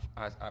busy, I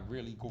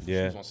really go for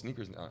Yeah. shoes on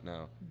sneakers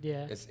now.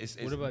 Yeah. It's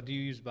What about, do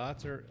you use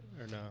bots or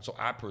no? So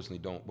I personally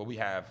don't, but we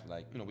have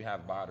we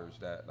have botters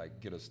that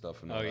like get us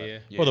stuff and all Oh, that.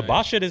 yeah. Well, the like-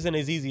 bot shit isn't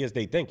as easy as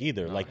they think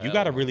either. No, Like you hell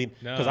gotta no. really,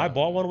 because I No.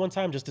 bought one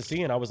time just to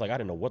see, and I was like, I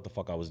didn't know what the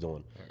fuck I was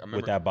doing I remember-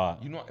 with that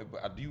bot. You know,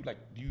 do you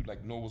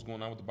know what's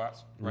going on with the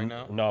bots right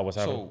now? No, what's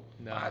happening?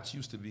 So No. bots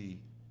used to be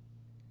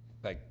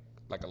like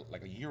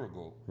a year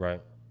ago,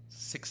 Right.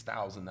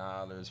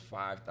 $6,000,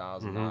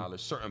 $5,000.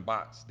 Certain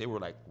bots, they were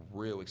like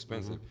real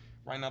expensive.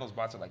 Right now, those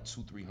bots are like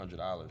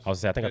 $200-$300. I was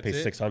saying, I think I That's paid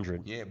it?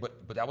 600. Yeah,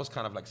 but that was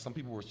kind of like some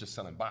people were just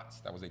selling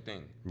bots. That was their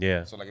thing.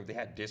 Yeah. So like if they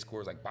had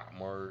Discords like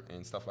Botmart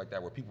and stuff like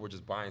that, where people were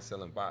just buying,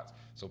 selling bots.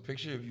 So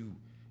picture if you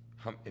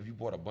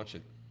bought a bunch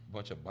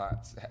of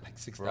bots at like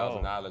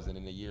 $6,000, and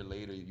then a year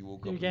later you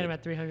woke You up. get them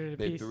at $300 a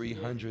They're piece.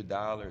 $300.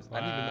 I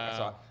didn't even know.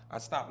 So Wow. I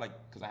stopped like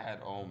because I had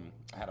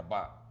a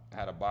bot. I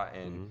had a bot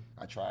and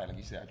I tried. Like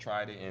you said, I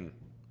tried it and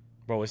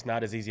Bro, it's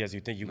not as easy as you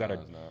think. You No, gotta,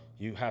 it's not.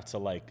 you have to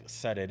like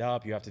set it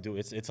up. You have to do.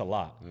 It's a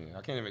lot. yeah,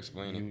 I can't even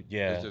explain it.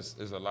 yeah. It's just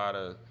there's a lot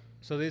of.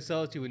 So they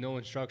sell it to you with no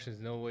instructions,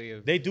 no way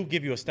of. They do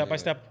give you a step by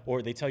step,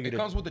 or they tell you It to.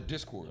 comes with the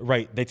Discord.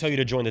 Right. They tell you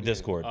to join the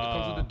Discord. It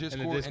comes with and the the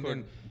Discord, and Discord-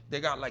 then they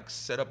got like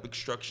setup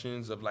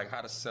instructions of like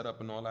how to set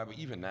up and all that. But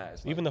even that,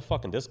 it's like, Even the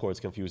fucking Discord's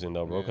confusing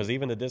though, bro. Yeah. Because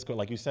even the Discord,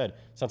 like you said,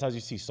 sometimes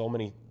you see so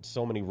many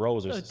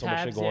rows or so much shit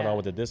tabs, going yeah. on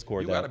with the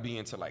Discord you that gotta be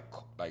into like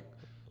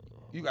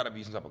you gotta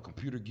be some type of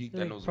computer geek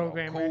that Like knows about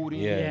programmer.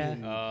 coding Yeah.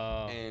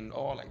 and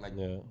all like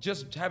Yeah.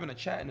 just having a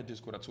chat in the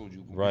Discord. I told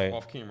you Right.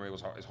 off camera it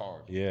was hard. It's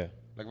hard. yeah.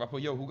 Like if I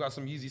put who got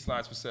some Yeezy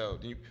slides for sale?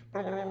 Then you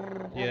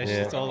Yeah, it's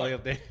just all the way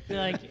up there. They're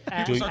like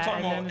people start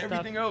talking adding about them and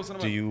everything stuff. else. And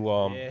I'm Do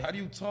like, you Yeah. how do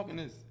you talk in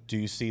this? do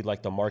you see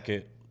like the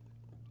market,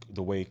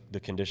 the way the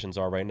conditions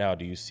are right now?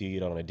 Do you see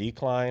it on a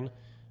decline?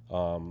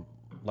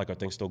 Like are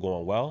things still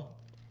going well?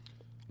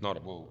 No,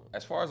 well,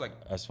 as far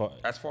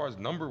as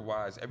number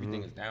wise,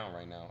 everything is down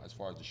right now as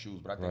far as the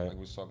shoes. But I think Right. like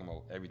we was talking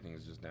about, everything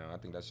is just down. I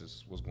think that's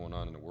just what's going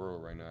on in the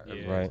world right now. Yeah.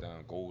 Everything's Right.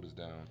 down. Gold is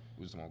down.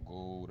 We was talking about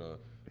gold.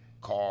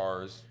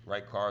 Cars,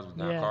 right? Cars was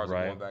down. Yeah. Cars are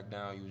Right. going back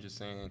down. You were just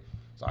saying.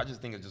 So I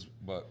just think it's just,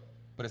 but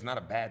it's not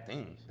a bad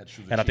thing that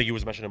shoes. Are And I think cheap. you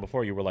was mentioning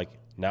before, you were like,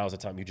 now's the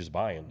time you just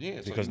buying. Yeah,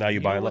 so Because you- now you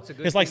you're know buying. what's a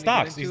good It's like thing to get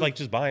stocks. He's into? like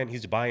just buying.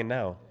 He's buying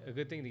now. A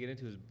good thing to get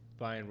into is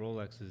buying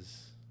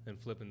Rolexes and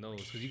flipping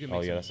those because you can Oh,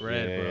 make yeah, some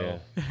that's- bread,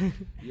 yeah, bro.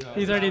 Yeah,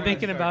 He's already that's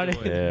thinking right. about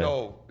it. Yeah.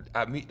 No,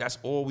 I mean that's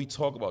all we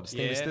talk about. The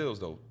stainless Yeah. steels,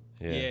 though.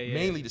 Yeah. Yeah, yeah.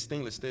 Mainly the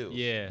stainless steels.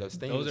 Yeah, the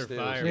stainless those are steels.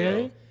 fire. Really?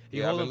 Bro. You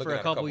Yeah, I've hold been them for looking a at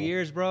a couple couple.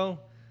 years, bro.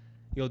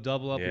 You'll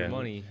double up Yeah. your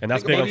money. And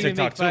that's Think big about on it, Maybe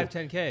TikTok make too.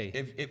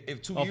 5-10K.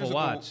 If 2 Off years a ago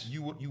watch.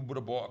 you would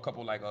have bought a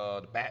couple like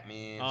the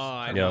Batman, Oh,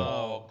 I the know.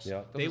 dogs.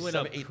 Yeah. They went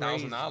up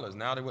 $8,000.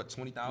 Now they're what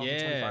 $20,000, Yeah.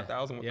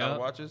 $25,000 with Yeah.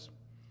 watches.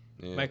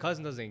 Yeah. My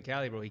cousin does it in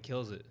Cali, bro. He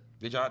kills it.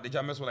 Did y'all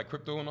mess with like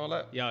crypto and all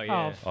that? Yeah,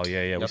 yeah. Oh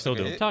yeah, yeah. We Y'all still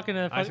took a do. hit? Talking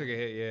to I took a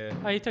hit,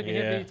 yeah. Oh, you took a hit.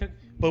 Yeah. You took.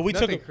 But we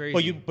Nothing took. crazy.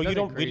 But you Nothing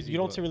don't. crazy, you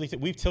don't but- really.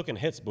 We've taken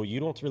hits, but you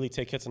don't really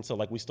take hits until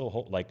like we still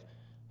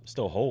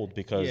hold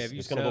because Yeah, if you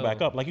it's gonna go back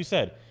sell- up. Like you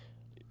said,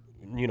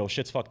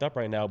 shit's fucked up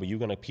right now, but you're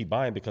gonna keep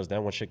buying because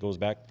then when shit goes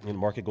back, when the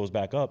market goes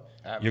back up,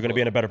 you're gonna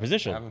be in a better I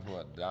position. haven't put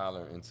a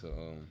dollar into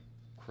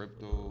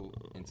crypto,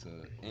 into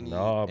any.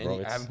 Nah, bro, I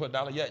it's- haven't put a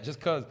dollar yet, just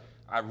cause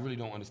I really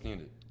don't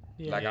understand it.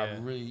 Yeah. Like I Yeah.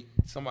 really,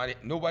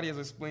 nobody has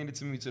explained it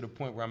to me to the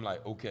point where I'm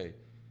like, okay,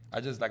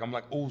 I'm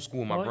like old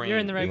school in my Well, brain. you're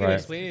in the I right can Right.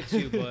 explain it to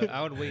you, but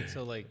I would wait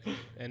till like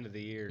end of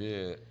the year.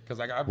 Yeah, because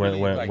like I When-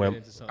 really when- like. when-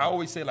 Into something. I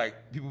always say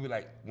like people be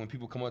like when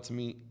people come up to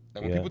me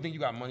like when Yeah. people think you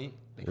got money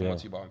they come Yeah. up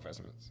to you about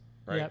investments,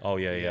 right? Yep. Oh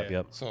yeah, Yeah.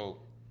 yep. So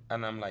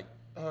and I'm like,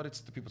 oh,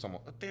 that's the people talking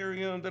about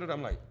Ethereum. Da-da-da.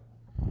 I'm like,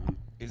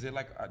 is it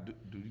like, do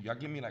y'all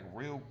give me like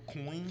real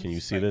coins? Can you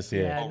see like, this?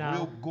 Yeah. Yeah.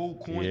 real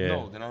gold coin? Yeah.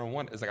 No, then I don't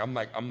want it. It's like,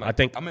 I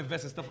think- I'm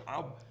investing stuff.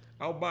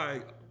 I'll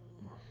buy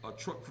a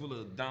truck full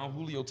of Don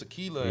Julio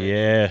tequila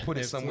Yeah. and put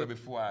it somewhere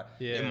before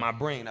in my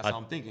brain. That's how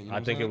I'm thinking. You know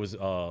I think it was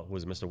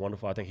Mr.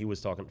 Wonderful. I think he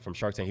was talking from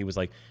Shark Tank. He was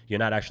like, you're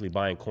not actually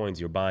buying coins,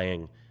 you're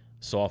buying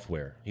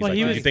software. He's Well, like,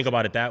 he if was- you think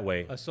about it that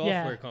way. A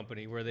software Yeah.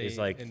 company where they It's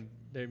like- and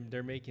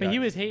they're making. But he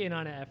was hating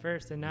on it at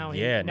first, and now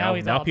Yeah, now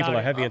he's now all people about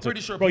are it. heavy I'm into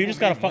pretty sure bro. You people just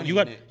gotta make follow.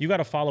 money in it. You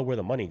gotta follow where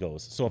the money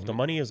goes. So if the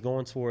money is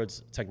going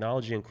towards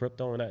technology and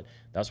crypto and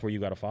that's where you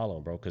gotta follow,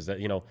 bro. Because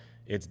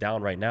it's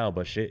down right now,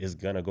 but shit is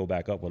gonna go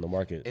back up when the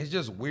market. It's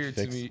just weird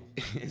Fix. to me.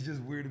 It's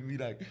just weird to me.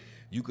 Like,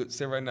 you could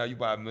say right now, you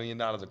buy $1 million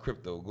of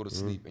crypto, go to Mm-hmm.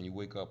 sleep, and you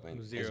wake up and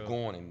it's Zero.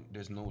 gone, and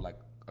there's no like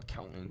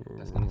accountant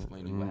that's gonna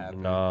explain to you what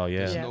happened. No, yeah.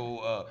 There's Yeah.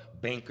 no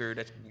banker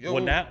that's. Yo,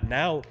 Well,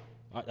 now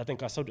I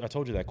think I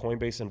told you that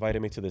Coinbase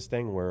invited me to this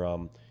thing where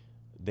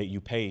that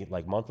you pay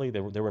like monthly. They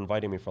were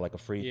inviting me for like a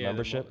free Yeah, the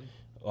membership.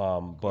 But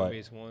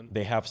Coinbase one.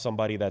 they have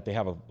somebody that they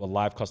have a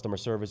live customer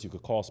service. You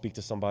could call, speak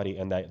to somebody,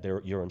 and that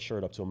you're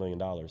insured up to $1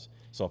 million.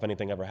 So if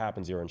anything ever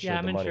happens, you're insured. Yeah,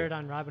 I'm the money. insured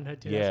on Robinhood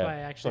too. Yeah. That's why I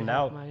actually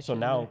have my so shit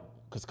now, on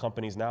because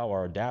companies now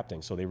are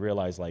adapting, so they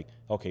realize like,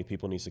 okay,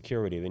 people need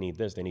security, they need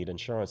this, they need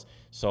insurance.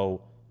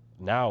 So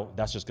now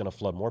that's just going to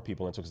flood more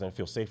people into it because they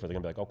feel safer. They're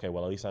going to be like, okay,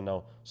 well at least I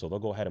know. So they'll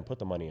go ahead and put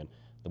the money in.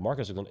 The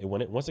markets are going to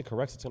once it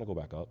corrects, it's going to go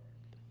back up.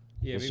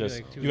 Yeah, It's maybe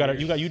just like 2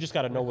 you just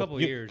got to know a what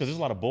couple years. because there's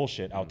a lot of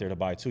bullshit out there to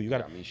buy too. You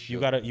got got me you shook.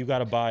 got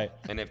to buy.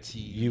 NFT.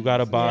 You got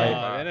to buy.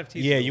 Yeah, NFTs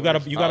Yeah, are the you got to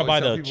worst. you got to I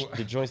buy always the tell people-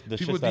 the joints the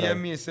People shits that DM are.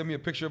 me and send me a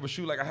picture of a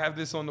shoe. Like, I have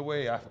this on the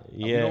way. Yeah.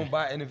 You don't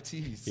buy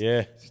NFTs. Yeah.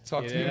 You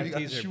talk to Yeah, me. You got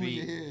the NFTs are shoe in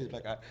your beat. head.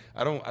 Like,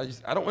 I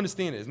don't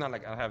understand it. It's not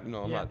like I have. I'm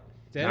Yeah. not.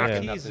 The knocking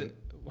NFTs, nothing.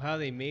 how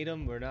they made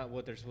them, were not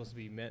what they're supposed to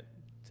be meant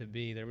to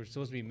be. They were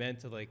supposed to be meant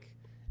to like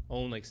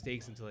own like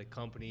stakes into like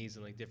companies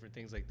and like different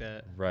things like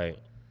that. Right.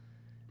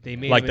 They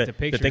made Like them into the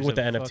pictures thing with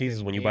the of NFTs is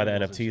fucking when you buy the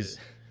animals and NFTs, shit.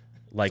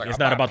 like It's it's like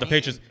not I buy about the a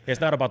pictures. painting.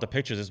 It's not about the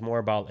pictures. It's more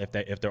about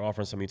if they're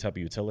offering some type of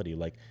utility,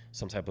 like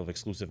some type of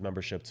exclusive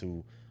membership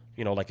to,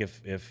 like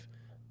if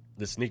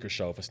the sneaker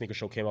show, if a sneaker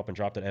show came up and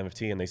dropped an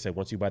NFT and they said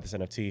once you buy this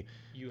NFT,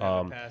 You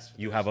have a pass for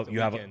you the have a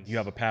weekends. you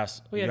have a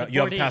pass. Well, yeah, you the you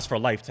have Bored a pass Ape. for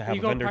life to have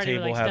you a go vendor party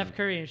with table. like Have Steph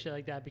Curry and shit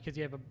like that because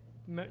you have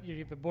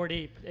a Bored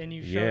Ape and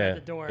you show yeah. at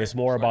the door. It's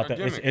more It's like about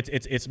a the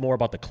gimmick. it's more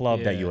about the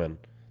club that Yeah. you in.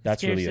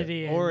 That's really it.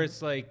 Scarcity and- Or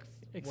it's like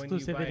when you buy a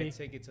Exclusivity.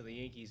 ticket to the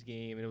Yankees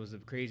game and it was the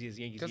craziest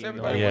Yankees Because game in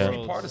the everybody Yeah. wants to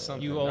world. be part of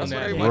something. You own That's what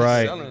that. everybody's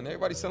Right. selling.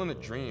 Everybody's selling a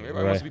dream.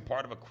 Everybody Right. wants to be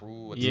part of a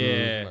crew. A team.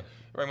 Yeah. Like,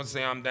 everybody wants to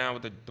say I'm down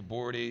with the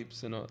Bored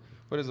Apes and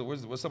what is it?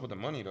 What's up with the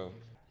money though?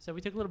 So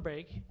we took a little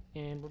break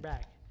and we're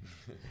back.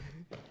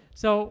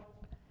 So,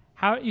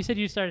 how you said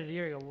you started a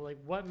year ago? Like,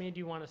 what made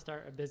you want to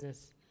start a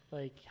business?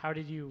 Like, how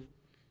did you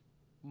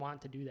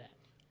want to do that?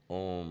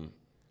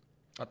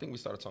 I think we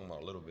started talking about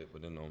it a little bit,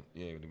 but then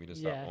we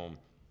just Yeah. stopped.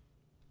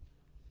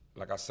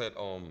 Like I said,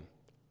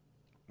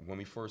 when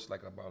we first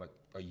about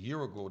a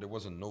year ago, there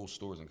wasn't no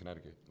stores in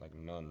Connecticut, like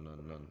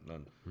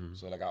none.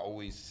 So like I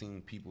always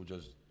seen people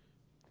just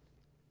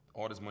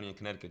all this money in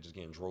Connecticut just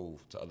getting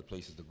drove to other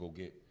places to go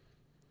get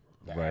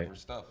the Right. average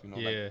stuff, Yeah.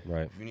 Like,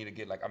 Right. if you need to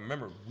get I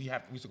remember we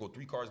used to go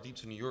 3 cars deep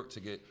to New York to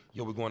get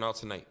we're going out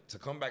tonight to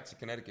come back to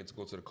Connecticut to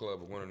go to the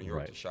club. We're going to New York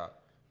Right. to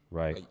shop.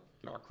 Right. Like,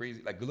 you know how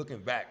crazy. Like looking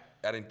back,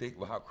 I didn't think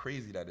about how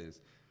crazy that is.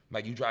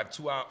 Like you drive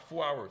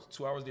 4 hours,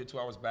 2 hours there, 2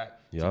 hours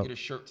back to Yup. get a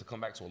shirt to come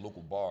back to a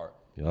local bar.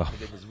 Yup. Because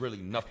there was really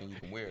nothing you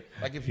can wear.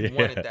 Like if you Yeah.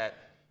 wanted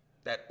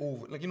that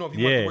over, like if you wanted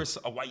Yeah. to wear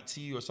a white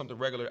tee or something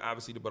regular,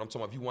 obviously. But I'm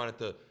talking about if you wanted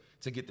to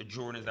get the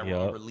Jordans that were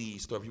Yup.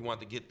 unreleased, or if you wanted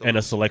to get those. And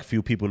a select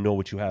few people know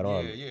what you had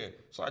on. Yeah.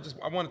 So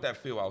I wanted that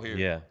feel out here.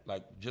 Yeah.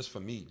 Like just for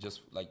me,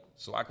 just like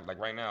so I could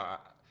right now.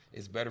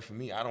 It's better for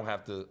me. I don't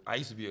have to. I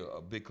used to be a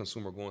big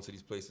consumer going to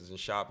these places and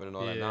shopping and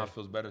all that. Now Yeah. it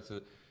feels better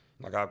to,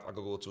 like I could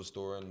go to a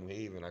store in New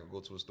Haven. I could go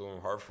to a store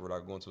in Hartford. I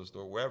could go into a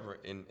store wherever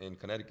in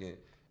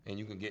Connecticut, and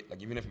you can get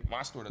even if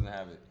my store doesn't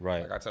have it.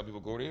 Right. Like I tell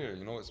people, go there.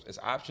 It's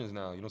options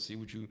now. See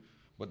what you.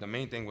 But the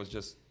main thing was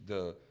just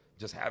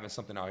having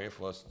something out here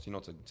for us.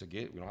 To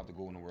get. We don't have to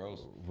go anywhere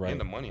else. Right.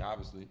 And the money,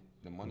 obviously.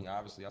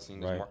 I seen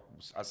this. Right.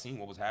 I seen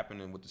what was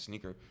happening with the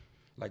sneaker.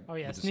 Like Oh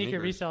yeah, with the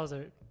sneaker sneakers,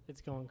 resales it's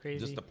going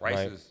crazy. just the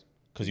prices.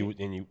 Because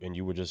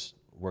you were just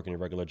working your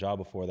regular job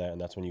before that, and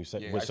that's when you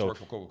said Yeah, I used to work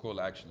for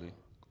Coca-Cola, actually.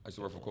 I used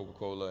to work for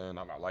Coca-Cola, and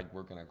I like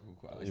working at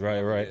Coca-Cola.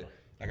 Right.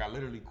 Like, I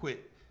literally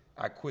quit.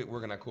 I quit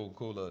working at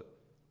Coca-Cola.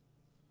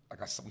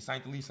 Like, we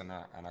signed the lease, and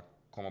I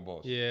called my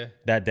boss. Yeah.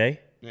 that day.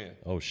 Yeah.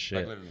 Oh shit!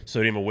 Like, literally. So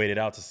you didn't even wait it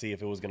out to see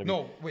if it was gonna be.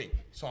 No, wait.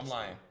 So I'm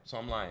lying.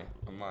 I'm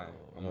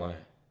lying.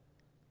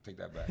 Take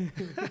that back.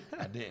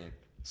 I didn't.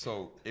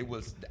 So it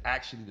was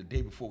actually the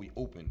day before we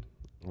opened.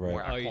 Right.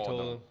 Where I Oh, you called told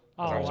them. them?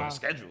 'Cause I was Oh, on wow. a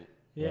schedule.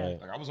 yeah.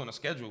 Right. Like I was on a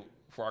schedule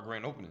for our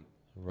grand opening.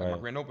 Like Right. my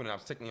grand opening, I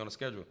was technically on a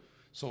schedule.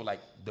 So like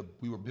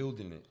we were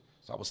building it.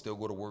 So I would still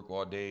go to work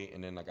all day,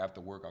 and then like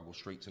after work, I'll go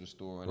straight to the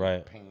store and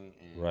Right. paint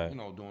and Right.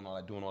 doing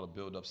all the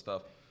build up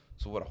stuff.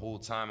 So the whole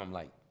time I'm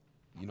like,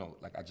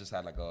 like I just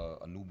had like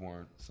a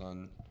newborn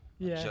son.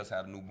 Yeah. I just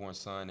had a newborn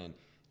son, and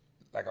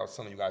like I was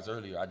telling you guys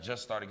earlier, I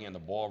just started getting the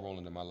ball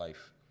rolling in my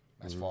life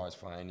as far as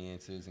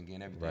finances and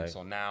getting everything. Right.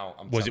 So now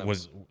I'm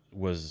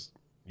was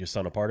your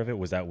son a part of it?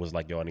 Was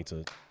like, yo, I need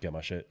to get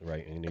my shit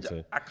right, and you need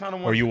to, I kind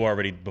of or you were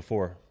already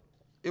before?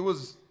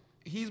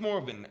 He's more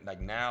of a like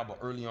now, but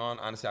early on,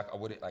 honestly, I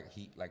wouldn't like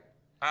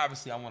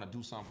obviously I want to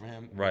do something for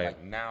him. But Right.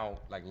 like now,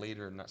 like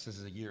later, since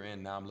it's a year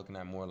in, now I'm looking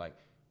at more like,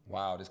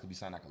 wow, this could be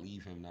something I could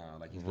leave him now.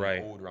 Like he's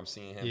getting older, I'm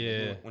seeing him.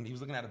 Yeah. When he was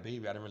looking at a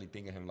baby, I didn't really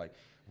think of him like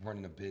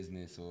running a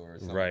business or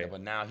something. Right. Like that.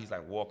 But now he's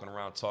like walking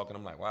around talking.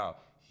 I'm like, wow,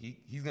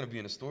 he's gonna be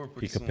in the store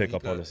pretty He could soon. pick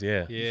up on this,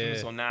 yeah. You feel me? Yeah.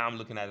 So now I'm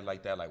looking at it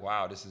like that, like,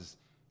 wow, this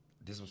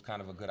was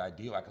kind of a good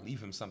idea. I could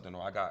leave him something,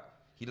 or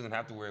he doesn't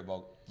have to worry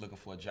about looking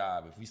for a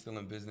job. If we still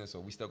in business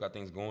or we still got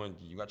things going,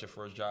 you got your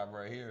first job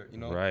right here, you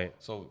know? Right.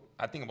 So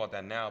I think about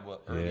that now,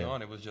 but early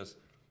on it was just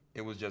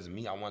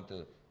me. I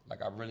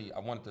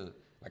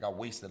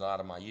wasted a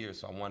lot of my years,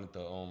 so I wanted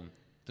to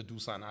do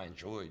something I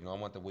enjoyed. You know, I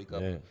wanted to wake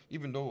up. Yeah.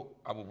 Even though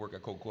I would work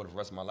at Coca-Cola for the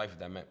rest of my life, if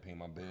that meant paying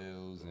my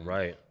bills and,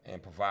 Right. and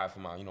provide for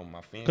my family.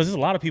 Because there's a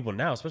lot of people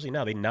now, especially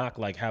now, they knock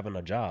like having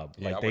a job.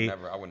 Yeah, Like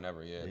I would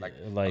never. Yeah, like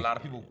a lot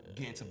of people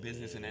get into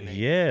business and then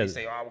they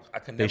say, "Oh, I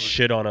can never." they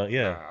shit on a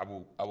Nah,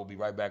 I will be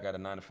right back at a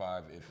 9 to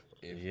 5 if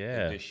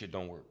this shit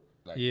don't work.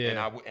 Like, Yeah.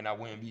 and I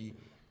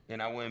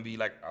wouldn't be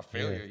like a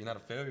failure. Yeah. You're not a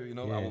failure, you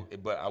know. Yeah.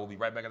 But I will be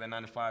right back at that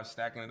 9 to 5,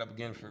 stacking it up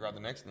again, figure out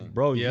the next thing.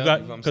 Bro, Yeah. you got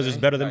You know what I'm because it's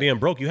saying? better than Like- being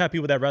broke. You have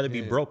people that rather be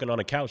Yeah. broken on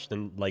a couch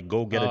than like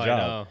go get Oh, a I job,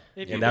 know.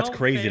 If you and that's don't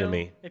crazy to fail-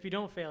 me. If you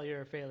don't fail,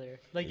 you're a failure.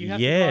 Like you have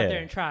to go Yeah. out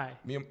there and try.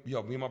 Me and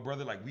my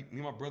brother,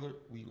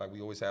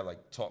 we always have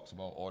like talks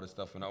about all this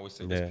stuff, and I always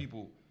say Yeah.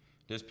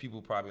 there's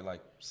people probably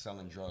like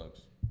selling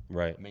drugs,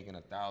 Right. making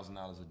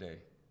 $1,000 a day,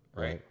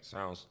 right? Right.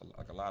 Sounds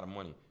like a lot of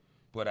money,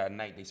 but at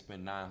night they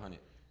spend 900.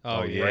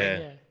 Oh, yeah. yeah.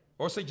 Yeah.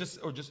 Or just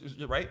right.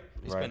 They Right.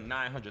 spend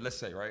 900. Let's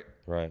say right.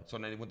 Right. So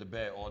then they went to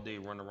bed all day,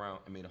 run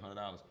around, and made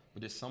 $100. But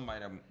there's somebody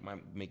that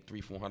might make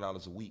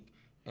 $300-400 a week,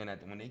 and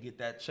when they get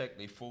that check,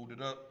 they fold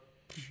it up,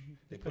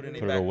 they put it in their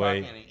Put it back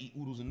away. pocket, and they eat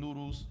oodles and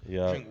noodles,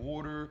 Yeah. drink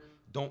water,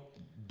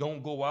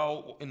 don't go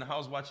out in the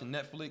house watching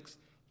Netflix,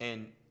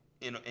 and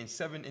in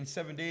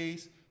 7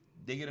 days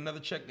they get another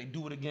check, they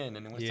do it again,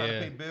 and then when it's time to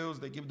Yeah. pay bills,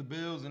 they give the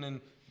bills, and then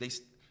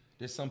there's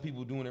some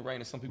people doing it right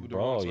and some people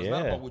doing it Bro, wrong. So it's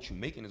not yeah. about what you're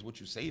making, it's what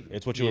you're saving.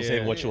 It's what you will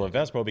save, Yeah. what you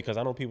invest, bro. Because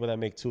I know people that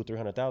make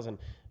 200,000-300,000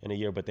 in a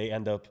year, but they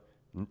end up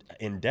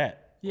in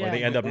debt, or Yeah.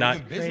 they end up Or not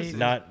even businesses.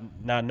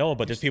 not knowing.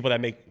 But there's people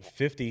that make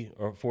 50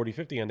 or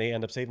 40-50, and they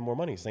end up saving more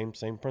money. Same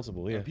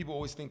principle, yeah. And people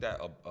always think that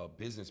a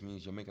business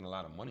means you're making a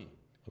lot of money.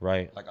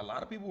 Right. Like a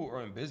lot of people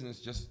are in business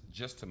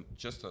just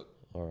to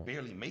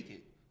barely make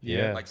it.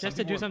 Yeah. Like some Just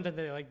to do people are- something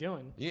they like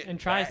doing. Yeah, And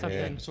try that,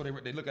 something. yeah. So they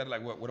look at it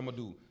like what I'm gonna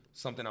do?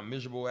 Something I'm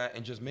miserable at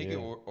and just make it, Yeah.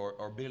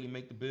 or barely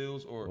make the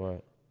bills, or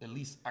Right. at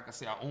least I can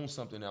say I own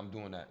something and I'm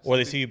doing that. Or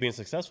they see you being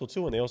successful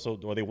too, and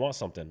they want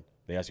something.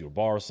 They ask you to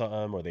borrow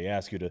something, or they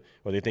ask you to,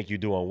 or they think you're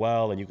doing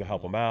well and you can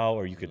help them out,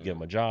 or you could give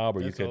them a job,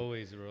 or That's you could.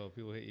 always, bro.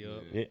 People hit you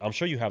up. Yeah, I'm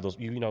sure you have those.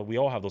 You know, we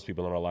all have those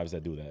people in our lives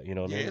that do that. You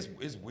know what I Yeah, mean?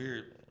 it's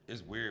weird.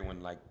 It's weird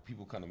when like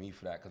people come to me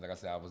for that because like I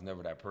said, I was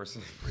never that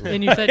person.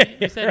 And you said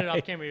it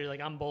off camera. You're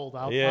like, I'm bold.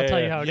 I'll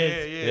tell you how it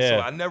is. Yeah. So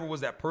Yeah. I never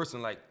was that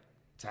person like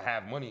to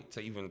have money to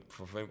even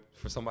for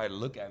somebody to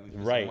look at me for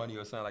Right. some money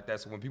or something like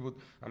that. So when people,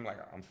 I'm like,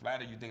 I'm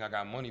flattered you think I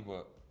got money,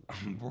 but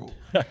I'm broke.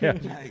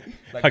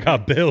 like, I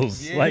got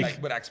bills. Yeah, like,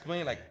 but I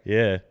explain like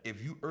yeah,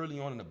 if you early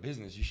on in the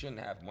business, you shouldn't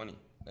have money.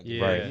 Like,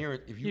 Yeah.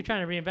 Right. If you You're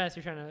trying to reinvest.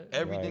 You're trying to.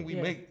 everything Right. we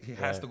Yeah. make has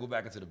Right. to go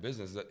back into the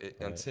business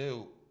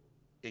until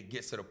it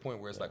gets to the point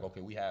where it's like,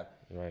 okay, we have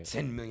Right.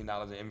 $10 million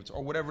in inventory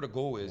or whatever the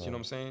goal is. You know what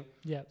I'm saying?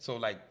 Yeah. So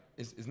like,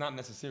 it's not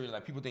necessarily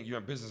like people think you're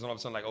in business and all of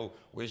a sudden like, oh,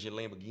 where's your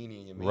Lamborghini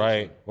and your mansion?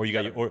 right. Or you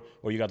got gotta-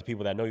 or you got the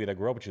people that know you that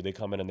grew up with you. They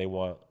come in and they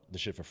want the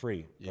shit for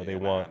free, Yeah, or they nah,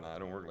 want Nah, I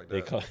don't work like they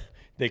that. come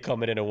they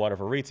come in and want it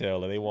for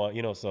retail, or they want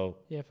so.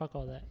 Yeah, fuck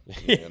all that.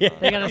 Yeah, nah.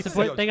 They gotta Yo,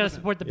 support. They gotta listen,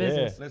 support the Yeah.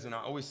 business. Listen,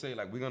 I always say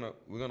like we're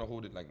gonna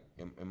hold it like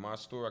in my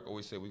store. I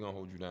always say we're gonna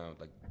hold you down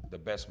like the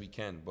best we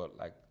can, but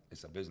like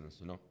it's a business,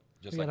 you know.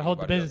 Just You gotta hold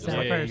the anybody else. business Just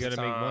down like first. You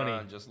gotta make Amazon, money.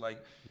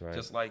 Right.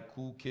 just like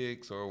Cool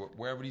Kicks or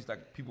wherever these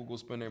like people go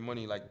spend their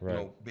money, like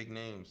Right. big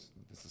names.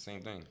 It's the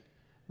same thing.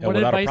 And What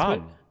without a advice would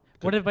problem.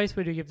 What advice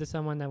would you give to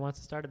someone that wants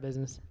to start a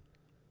business?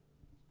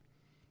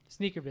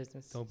 Sneaker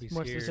business. Don't be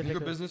more scared. specifically.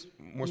 Your business,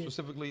 more Yeah.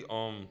 specifically,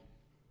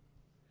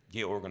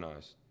 get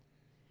organized.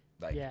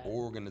 Like Yeah.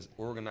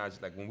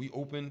 organized. Like when we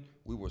opened,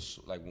 we were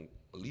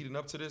leading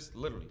up to this.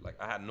 Literally, like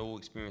I had no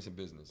experience in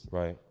business.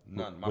 Right.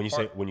 None. My When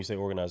part- you say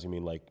organized, you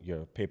mean like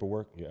your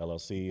paperwork, your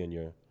LLC, and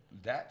your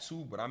That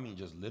too, but I mean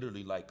just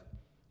literally like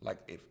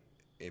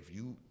if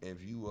you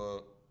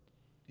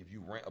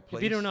rent a place,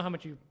 If you don't know how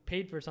much you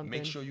paid for something,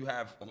 make sure you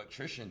have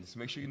electricians.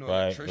 Make sure you know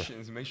Right.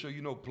 electricians. Make sure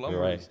you know plumbers.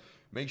 Right.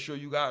 Make sure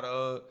you got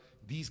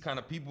these kind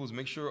of peoples.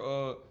 Make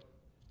sure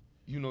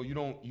you know you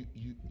don't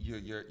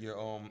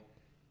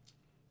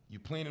you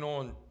planning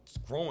on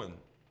growing.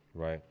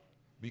 right.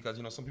 because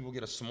you know some people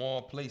get a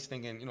small place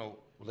thinking, you know,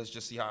 well, let's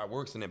just see how it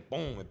works, and then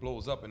boom, it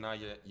blows up, and now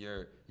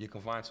you're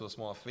confined to a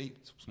small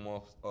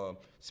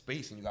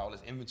space, and you got all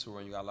this inventory,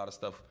 and you got a lot of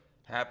stuff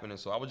happening.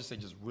 So I would just say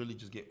just really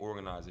just get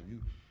organized. If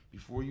you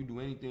before you do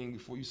anything,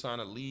 before you sign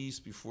a lease,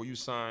 before you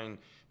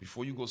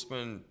go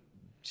spend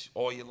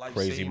all your life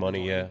crazy money,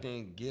 on yeah.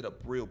 anything, get a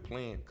real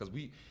plan. Because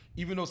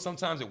even though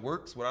sometimes it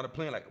works without a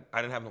plan, like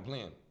I didn't have no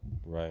plan.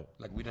 Right.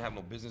 Like we didn't have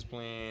no business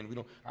plan.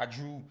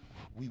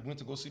 We went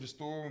to go see the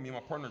store. Me and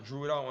my partner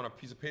drew it out on a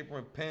piece of paper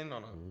and pen and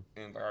all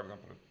right, we're gonna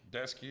put a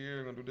desk here,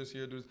 we're gonna do this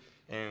here, do this.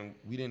 And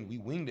we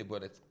winged it,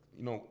 but it's,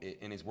 you know,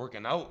 and it's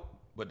working out,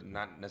 but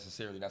not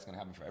necessarily that's gonna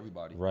happen for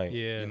everybody. Right.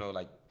 Yeah. You know,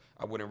 like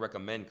I wouldn't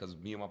recommend, because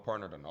me and my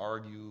partner done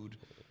argued.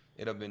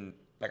 It'd have been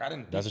like I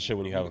didn't. That's the shit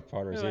when you have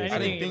partners. No, Yeah, I it's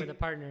didn't like- think with a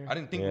partner. I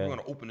didn't think we Yeah. were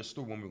gonna open the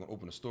store when we were gonna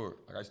open the store.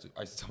 Like I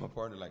used to tell my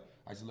partner, like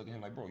I used to look at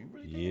him like, bro, you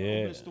really think you're gonna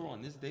open the store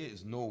on this day?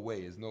 There's no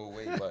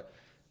way. But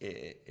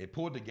it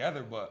pulled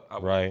together. But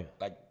Right.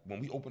 like when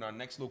we open our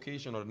next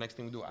location or the next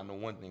thing we do, I know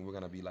one thing, we're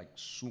gonna be like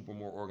super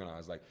more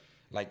organized.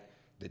 Like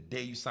the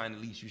day you sign the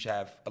lease, you should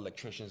have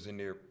electricians in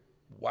there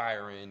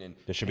wiring, and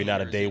There should be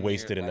not a painters day in there.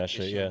 wasted in Like, that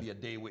shit, It yeah. should be a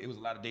day. It was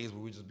a lot of days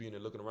where we just being there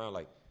looking around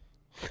like,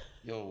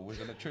 yo, where's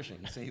the electrician?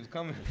 He said he was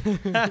coming.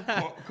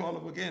 call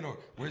him again. Or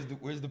where's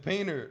the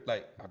painter?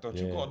 Like, I thought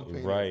you Yeah, called the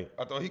painter. right.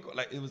 I thought he called,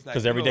 like, it was like.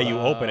 Because every day you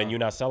open uh, and you're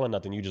not selling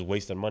nothing, you just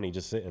wasting money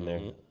just sitting there.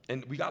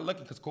 And we got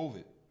lucky because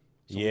COVID.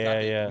 So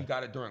Yeah. We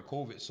got it during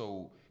COVID,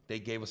 so they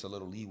gave us a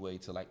little leeway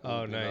to like Oh,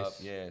 open nice. up.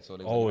 Yeah. So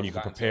they Oh, and we you could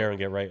got until- prepare and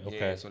get right. Okay.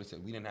 Yeah. So they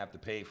said we didn't have to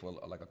pay for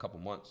like a couple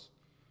months.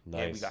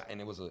 Nice.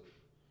 And it wasn't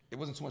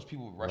too much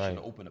people rushing Right.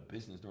 to open a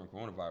business during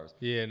coronavirus.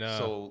 Yeah, no.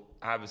 So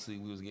obviously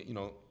we was getting, you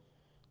know,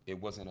 it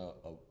wasn't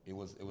it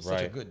was such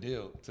a Right. good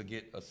deal to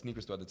get a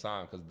sneaker store at the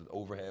time, because the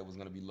overhead was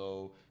gonna be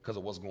low because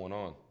of what's going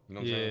on. You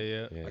know what I'm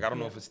saying? Yeah. Like I don't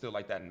know if it's still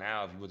like that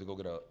now. If you were to go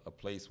get a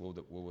place, what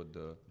would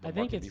the I think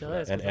market it be still for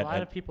that? is, because a lot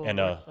And- of people, and,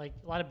 like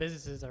a lot of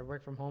businesses are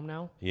work from home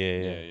now.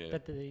 Yeah.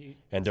 That they,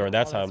 And during so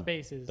that all time,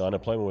 spaces. the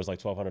unemployment was like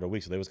 $1,200 a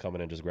week, so they was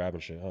coming in just grabbing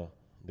shit, huh?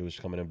 They was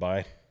coming in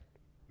buying.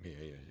 Yeah.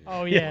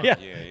 Oh yeah. Yeah.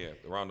 Yeah.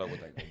 Round up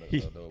with like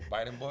the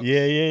Biden bucks.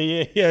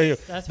 Yeah.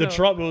 That's The what-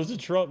 Trump, it was the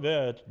Trump,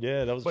 yeah,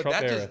 that was But Trump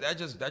that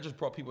era. just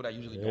brought people that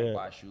usually Yeah. don't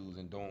buy shoes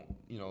and don't,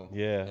 you know.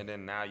 Yeah. And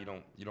then now you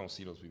don't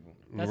see those people.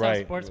 That's Right.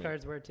 how sports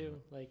cards were too.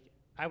 Like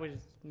I was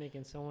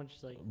making so much,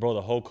 like Bro,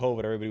 the whole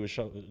COVID,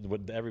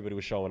 everybody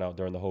was showing out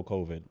during the whole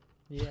COVID.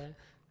 yeah.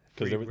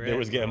 Because Free they bread,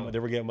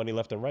 were getting money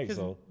left and right. Because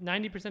So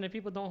 90% of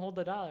people don't hold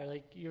the dollar,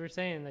 like you were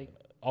saying. Like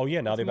now they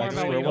more back to about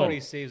square what you one. know.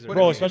 saves But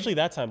Bro, if you- especially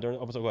that time during.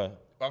 Oh, so go ahead.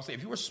 I would say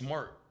if you were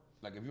smart,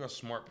 like if you're a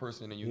smart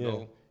person and you Yeah.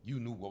 know, you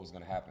knew what was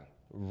gonna happen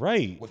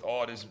Right. with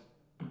all this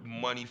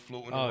money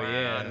floating Oh, around.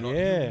 yeah. And all,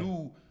 Yeah. You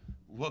knew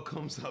what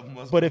comes up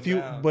must But come if you,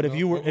 down. but if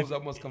you were, what goes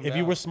up must come if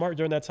you down. were smart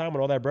during that time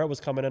when all that bread was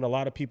coming in, a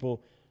lot of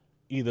people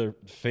either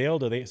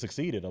failed or they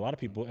succeeded. A lot of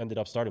people ended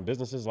up starting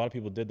businesses. A lot of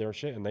people did their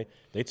shit and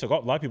they took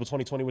off. A lot of people,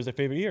 2020 was their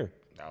favorite year.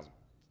 That was-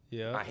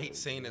 Yeah. I hate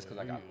saying this because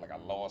I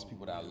lost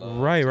people that I love.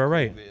 Right.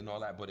 And all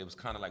that, but it was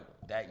kind of like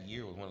that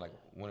year was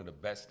one of the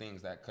best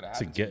things that could have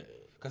To happened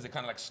get- because it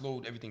kind of like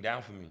slowed everything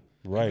down for me.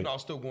 Right. Even though I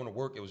was still going to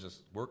work, it was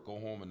just work, go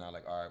home, and now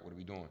like, all right, what are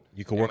we doing?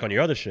 You could And work like- on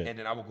your other shit. And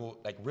then I would go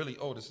like really.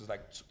 Oh, this is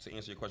like to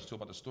answer your question too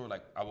about the store.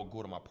 Like I would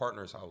go to my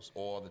partner's house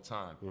all the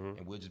time, Mm-hmm.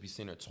 and we'll just be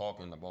sitting there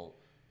talking about.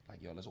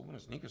 Like, yo, let's open a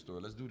sneaker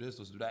store. Let's do this.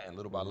 Let's do that. And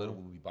little by little,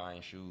 we would be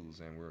buying shoes,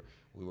 and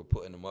we were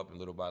putting them up, and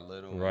little by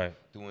little, and Right.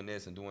 doing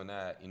this and doing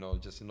that. You know,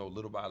 just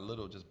little by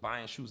little, just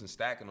buying shoes and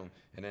stacking them.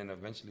 And then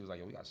eventually, it was like,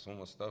 yo, we got so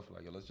much stuff.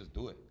 Like, yo, let's just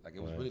do it. Like,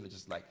 it was really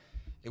just like,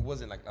 it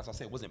wasn't like, as I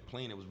said, it wasn't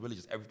plain. It was really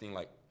just everything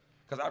like,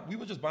 because we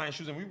were just buying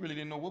shoes, and we really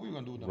didn't know what we were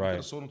gonna do with them. Right. We could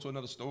have sold them to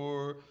another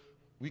store.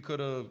 We could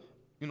have,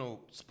 you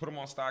know, put them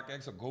on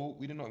StockX or Gold.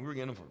 We didn't know. We were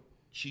getting them for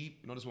cheap.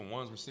 You know, this when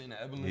ones were sitting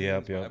at Evelyn.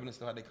 Yep. Evelyn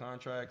still had their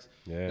contracts.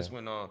 Yeah. This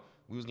when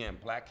we was getting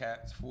Black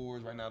Cats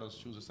 4s. Right now, those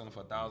shoes are selling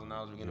for $1,000.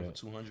 We're getting them for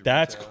 $200.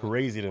 That's retail.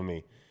 crazy to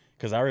me.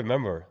 Because I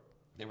remember.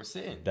 They were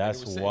sitting. That's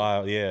They were sitting.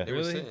 wild. Yeah. They were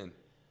Really? sitting.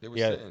 They were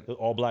Yeah. sitting. The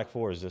all black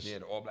fours. Just, Yeah,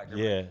 the all black.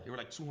 Yeah. They were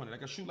like 200.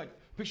 Like a shoe. Like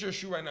picture a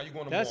shoe right now. You go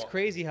on the That's mall.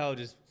 crazy how it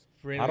just.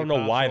 I don't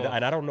know why,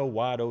 and I don't know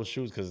why those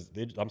shoes, because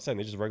I'm saying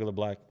they're just regular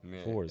black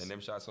Yeah, fours. and them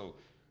shots. So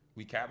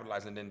we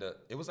capitalized, and then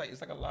it's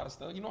like a lot of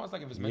stuff. You know, it's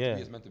like if it's meant Yeah. to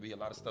be, it's meant to be. A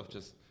lot of stuff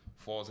just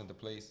falls into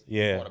place.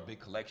 Yeah. We bought a big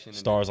collection. and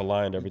Stars then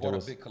aligned, we everything bought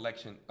was- a big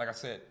collection. Like I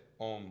said,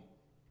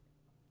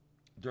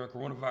 during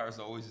coronavirus,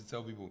 I always used to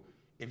tell people,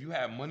 if you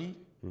had money,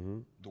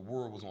 the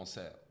world was on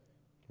sale.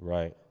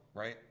 Right.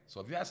 Right? So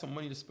if you had some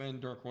money to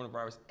spend during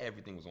coronavirus,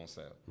 everything was on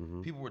sale.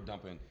 Mm-hmm. People were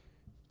dumping.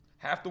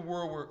 Half the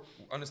world were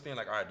understand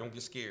like, all right, don't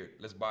get scared.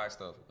 Let's buy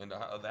stuff. And the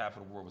other half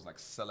of the world was like,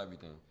 sell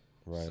everything.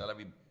 Right. Sell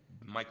every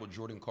Michael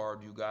Jordan card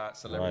you got.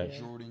 Sell every Right.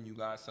 Jordan you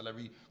got. Sell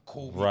every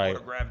Kobe Right.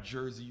 autographed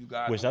jersey you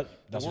got. Which The that's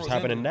what's world's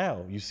happening ending.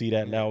 now. You see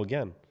that now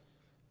again.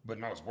 But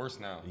now it's worse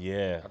now.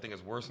 Yeah. I think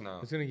it's worse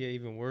now. It's gonna get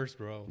even worse,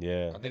 bro.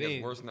 Yeah. I think It it's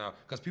ain't. worse now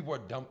because people are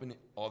dumping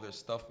all their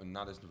stuff, and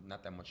now there's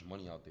not that much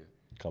money out there.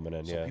 Coming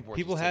in, So yeah. are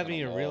People just haven't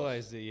taking a even loss.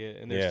 realized it yet,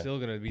 and they're Yeah. still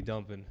gonna be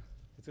dumping.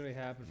 It's gonna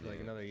happen for like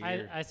another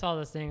year. I saw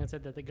this thing that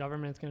said that the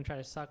government's gonna try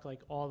to suck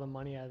like all the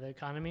money out of the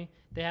economy.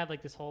 They have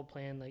like this whole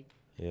plan, like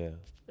Yeah.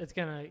 it's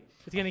gonna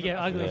get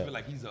ugly. I feel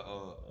like he's a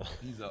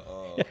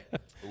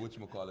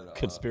whatchamacallit,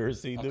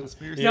 Conspiracy, a dude.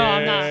 conspiracy. No,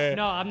 I'm not.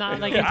 No, I'm not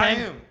like I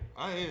anti. am.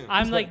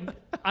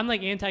 I'm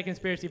like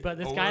anti-conspiracy, but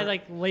this Oh, guy word.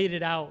 like laid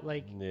it out.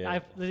 Like Yeah.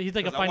 he's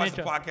like a 'Cause I watch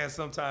the financial. podcast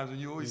sometimes, and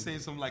you always say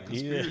some like Yeah.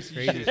 conspiracy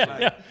Crazy shit,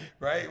 like,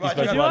 right? Well, you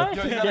talking about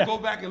gotta, it? you gotta go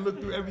back and look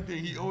through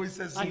everything. He always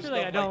says I some feel stuff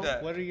like I like, don't-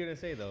 that. What are you gonna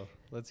say though?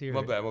 Let's hear My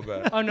it.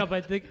 bad. Oh no,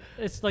 but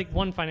it's like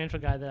one financial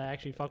guy that I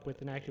actually fuck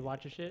with and I actually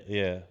watch his shit.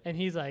 Yeah. And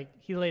he's like,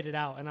 he laid it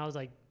out, and I was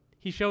like,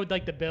 he showed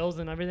like the bills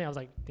and everything. I was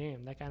like,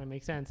 damn, that kind of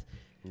makes sense.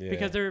 Yeah.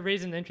 Because they're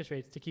raising the interest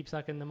rates to keep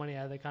sucking the money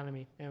out of the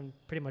economy and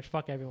pretty much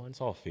fuck everyone.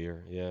 It's all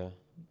fear. Yeah.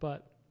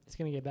 But it's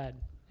gonna get bad,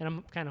 and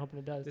I'm kind of hoping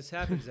it does. This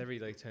happens every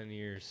like 10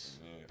 years.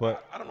 Yeah.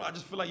 But- I don't know. I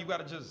just feel like you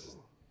gotta just.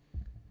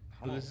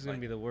 But this is gonna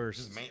be the worst.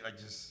 Just make like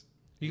just.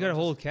 You know, gotta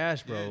hold just-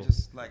 cash, bro. Yeah,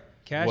 just like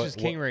Cash What- is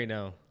king right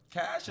now.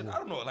 cash and I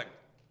don't know, like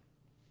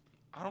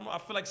I don't know. I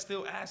feel like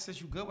still assets.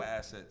 You good with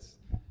assets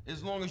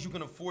as long as you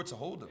can afford to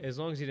hold them. As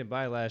long as you didn't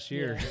buy last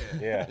year.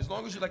 Yeah. As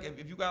long as you like,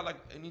 if you got like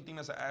anything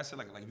that's an asset,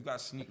 like if you got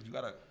if you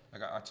got a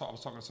like I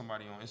was talking to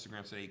somebody on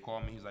Instagram today. He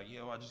called me. He's like,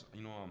 "Yo, I just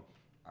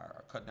I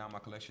cut down my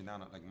collection down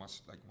like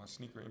my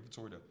sneaker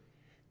inventory to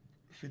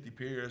 50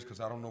 pairs because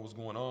I don't know what's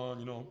going on.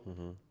 That's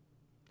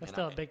and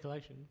still I- a big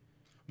collection.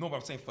 No, but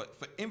I'm saying for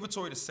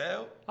inventory to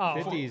sell.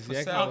 Oh, for 50s,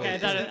 yeah, sale, Okay, I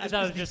it's- thought it it's was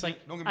decent. just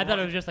like Don't get me I thought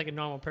it wrong. was just like a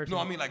normal person. No,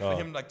 I mean like Oh.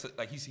 for him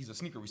like he's a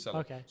sneaker reseller.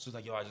 Okay. So he's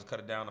like, yo, I just cut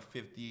it down to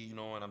 50, and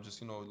I'm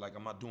just like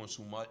I'm not doing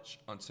too much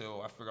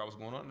until I figure out what's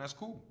going on, and that's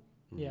cool.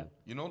 Yeah.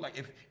 Like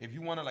if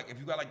you wanna if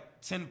you got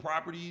like 10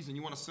 properties and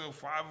you wanna sell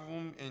 5 of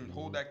them and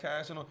hold that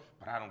cash,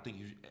 but I don't think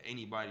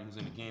anybody who's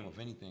in the game of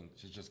anything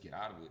should just get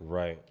out of it.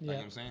 Right. Like, you know Yeah.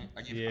 what I'm saying?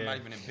 Like, if Yeah. I'm not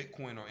even in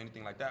Bitcoin or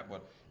anything like that,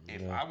 but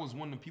if I was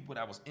one of the people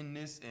that was in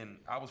this and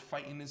I was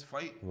fighting this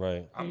fight,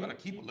 Right. I'm going to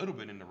keep a little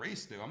bit in the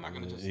race still. I'm not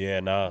going to just Yeah.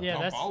 Nah. Yeah,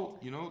 jump that's-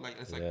 out, Like,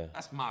 it's like, Yeah.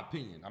 that's my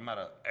opinion. I'm not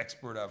an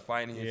expert at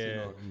finance,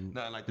 Yeah.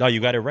 nothing like that. No, you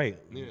got it right.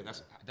 Yeah,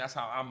 that's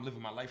how I'm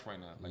living my life right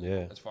now. Like,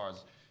 Yeah. as far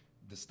as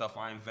the stuff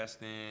I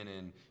invest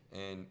in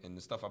and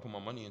the stuff I put my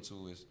money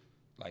into is,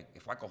 like,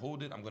 if I could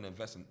hold it, I'm going to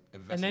invest in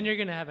And then in it. you're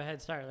gonna have a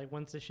head start. Like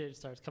once the shit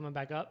starts coming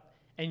back up,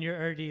 and you're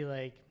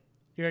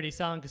already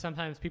selling because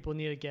sometimes people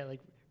need to get like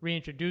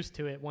reintroduced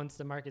to it once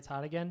the market's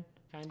hot again,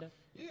 kind of.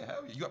 Yeah,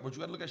 hell yeah. But you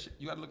got to look at shit.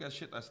 You got to look at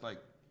shit that's like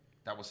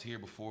that was here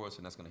before us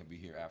and that's gonna be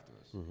here after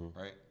us,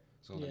 right?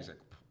 So like Yeah. you said,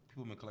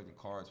 people have been collecting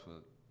cards for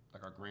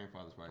like our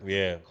grandfathers, probably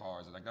Yeah. collecting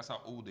cards. Like that's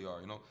how old they are,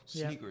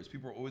 Yeah. Sneakers.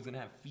 People are always gonna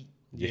have feet.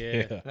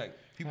 Yeah. Like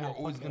people I are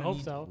always fucking gonna hope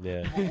need. so.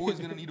 Yeah. People are always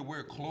gonna need to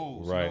wear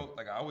clothes. Right.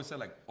 Like I always said,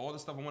 like all the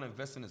stuff I want to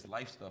invest in is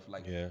life stuff.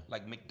 Like Yeah.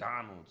 like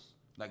McDonald's.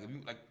 Like if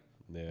you like.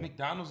 Yeah.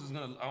 McDonald's is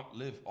gonna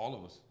outlive all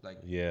of us. Like,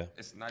 Yeah.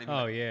 it's not even.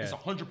 Oh, like, yeah. It's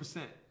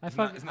 100%.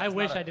 I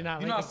wish I did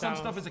not You like know how some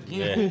stuff McDonald's. is a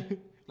gamble.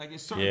 Like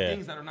there's certain Yeah.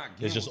 things that are not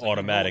gambles. It's just like,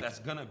 automatic. that's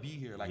gonna be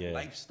here, like Yeah.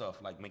 life stuff,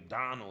 like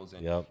McDonald's,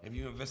 and Yep. if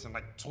you invest in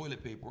like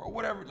toilet paper or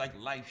whatever, like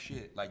life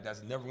shit, like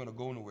that's never gonna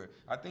go nowhere.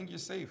 I think you're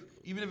safe,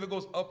 even if it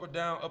goes up or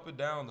down.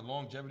 The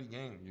longevity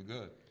game, you're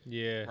good.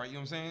 Yeah. Right? You know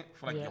what I'm saying?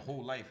 For like Yeah. your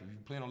whole life, if you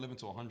plan on living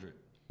to 100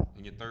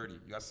 and you're 30, you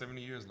got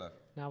 70 years left.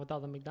 Now with all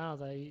the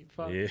McDonald's I eat,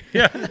 fuck.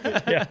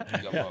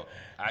 Yeah. Yo, bro,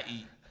 I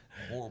eat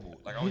horrible.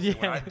 Like I always say,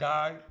 when I Yeah.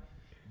 die,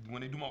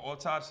 when they do my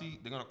autopsy,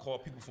 they're gonna call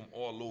people from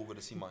all over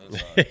to see my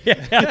inside. They're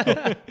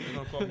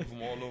gonna call people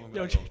from all over. And be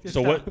Yo, like, check yo, this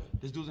So out.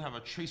 what? this dude doesn't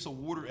have a trace of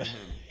water in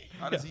him.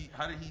 How did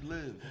he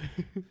live?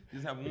 He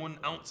doesn't have 1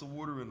 ounce of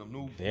water in him.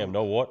 No. Damn.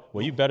 No what?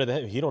 Well, you better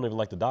than him. He don't even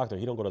like the doctor.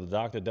 He don't go to the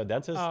doctor. The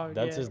dentist. Oh,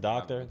 That's yeah. his I've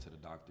doctor. been to the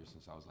doctor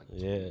since I was like.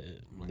 Yeah. 20,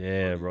 like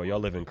Yeah, 30, bro. Y'all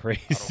living I don't,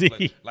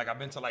 crazy. like I've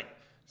been to like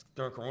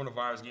during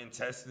coronavirus getting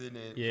tested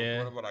and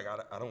Yeah. but like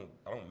I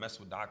don't mess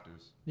with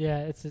doctors. Yeah,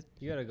 it's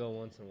You gotta go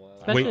once in a while.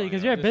 especially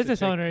because you're a Just to business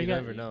check, owner. you You got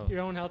never know.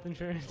 your own health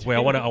insurance. Wait, I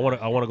want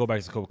to go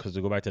back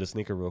to go back to the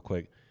sneaker real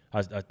quick.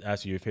 I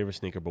asked you your favorite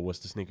sneaker, but what's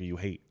the sneaker you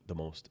hate the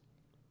most,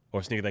 or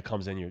a sneaker that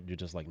comes in you're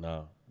just like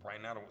nah.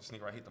 Right now, the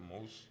sneaker I hate the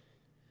most.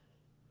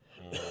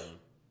 Damn,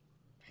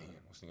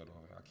 what sneaker do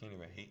I can't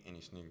even hate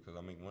any sneaker because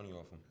I make money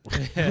off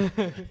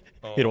them.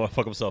 He don't want to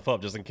fuck himself up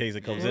just in case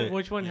it comes in.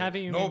 Which one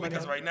haven't you? No, made money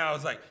because on? right now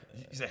it's like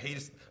he's a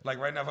hate. Like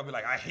right now, if I be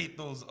like, I hate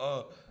those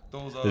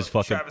This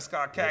fucking- Travis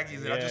Scott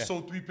khakis, and I Yeah. just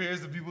sold 3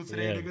 pairs to people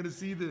today. Yeah. They're gonna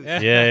see this. Yeah,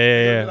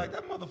 They'll yeah, be like,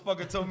 that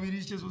motherfucker told me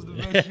these shits was the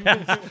best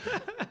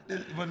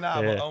shoes. But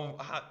nah,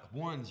 Yeah.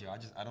 ones, yo,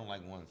 I don't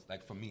like ones.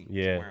 Like for me, to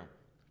Yeah. wear 'em.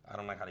 I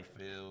don't like how they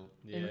feel.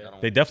 Yeah. Like, I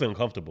don't- They definitely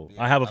uncomfortable.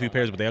 yeah, I have a don't few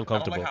pairs, like but they them.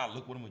 uncomfortable. I don't like how I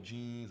look with them with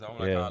jeans. I don't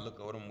like Yeah. how I look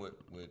with them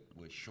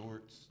with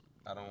shorts.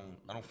 I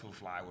don't feel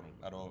fly with them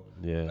at all.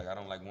 Yeah. Like I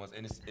don't like ones.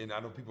 And I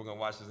know people are gonna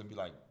watch this and be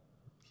like,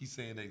 he's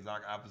saying the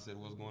exact opposite of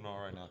what's going on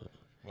right now.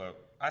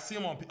 But I see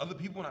them on other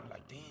people and I be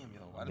like, damn,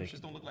 yo, why them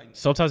shits don't look like.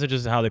 Sometimes it's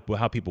just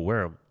how people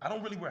wear them. I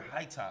don't really wear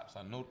high tops.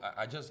 I know.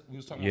 We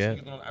was talking Yeah. about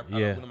sneakers. I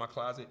Yeah. look in my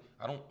closet.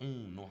 I don't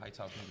own no high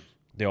top sneakers.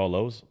 They all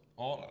lows,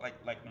 All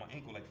like my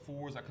ankle, like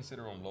 4s, I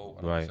consider them low.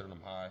 I don't Right. consider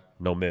them high.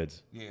 no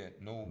mids, Yeah,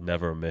 no.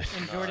 never a mid.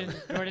 And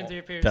Jordans are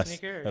your favorite That's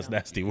sneaker? Or that's no?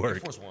 nasty Air work.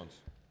 Force Ones.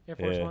 Air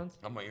Force Yeah. Ones.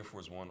 I'm an Air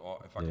Force One.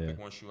 If I can pick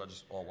one shoe, I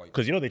just all white.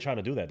 Because they're trying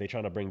to do that. They're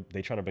trying to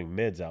bring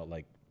mids out.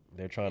 Like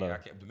they're trying Yeah, I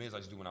to. can't, the mids I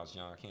used to do when I was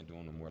young, I can't do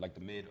them no more. Like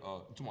the mid,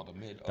 I'm talking about the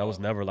mid. That was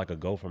never like a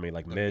go for me.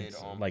 Like the mids,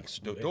 mid, like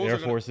those Air are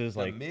gonna- Forces, the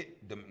like mid,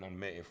 no,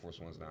 mid Air Force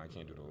Ones. Now I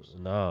can't do those.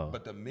 no.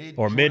 But the mid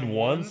Or mid Jordan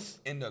ones?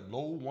 and the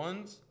low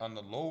ones on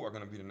the low are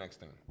gonna be the next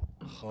thing.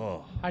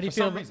 Oh, How do you For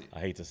feel? some reason, I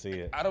hate to see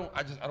it, I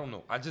don't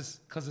know. I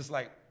just cause it's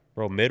like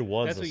bro. Mid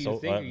ones That's are what you so.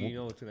 think, or you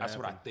know what's gonna that's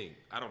happen. what I think.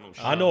 I don't know.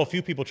 Shit. I know a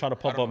few people trying to I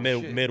pump don't up know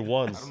mid shit. mid I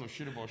ones. don't know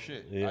shit about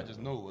shit. Yeah. I just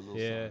know a little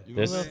Yeah. something. You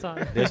know There's- what I'm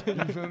saying?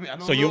 there's- You feel me? I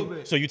know So a little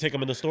bit. you take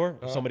them in the store.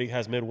 If somebody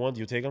has mid ones,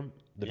 you take them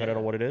depending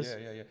on what it is.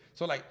 Yeah.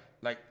 So like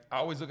I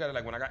always look at it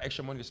like when I got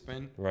extra money to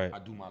spend, Right. I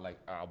do my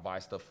I'll buy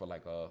stuff for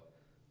like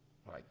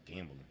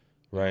gambling.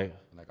 Right.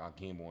 Like I'll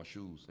gamble on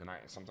shoes, and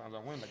sometimes I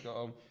win. Like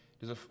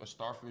there's a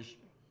Starfish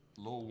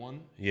low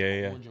one,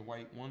 Yeah. orange and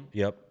white one.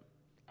 Yep.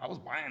 I was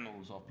buying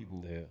those off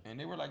people, Yeah. and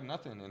they were like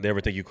nothing. And They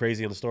ever think you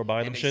crazy in the store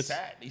buying and them they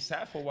shits?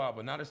 sat for a while,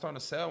 but now they're starting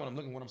to sell. And I'm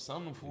looking what I'm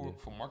selling them for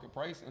market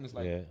price, and it's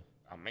like Yeah.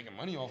 I'm making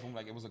money off them.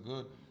 Like it was a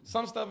good.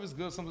 Some stuff is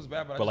good, some is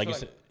bad. But But I like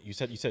just you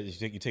feel said,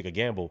 you take a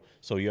gamble.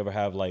 So you ever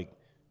have like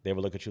they ever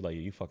look at you like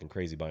you fucking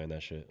crazy buying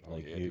that shit?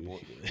 Like yeah, you,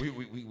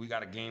 people, we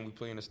got a game we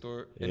play in the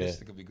store, and Yeah.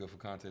 this could be good for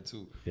content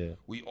too. Yeah.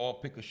 We all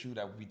pick a shoe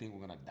that we think we're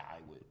gonna die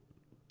with.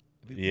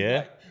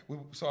 Yeah?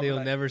 So I'll be They'll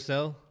like, never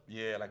sell.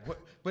 Yeah, like what?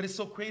 But it's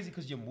so crazy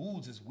because your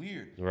moods is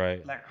weird.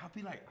 Right. Like I'll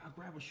be like, I'll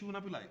grab a shoe and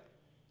I'll be like,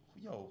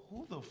 yo,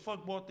 who the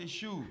fuck bought this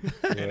shoe?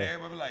 And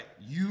everybody be like,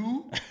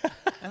 you?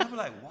 And I'll be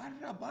like, why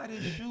did I buy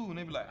this shoe? And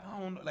they be like, I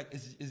don't know. Like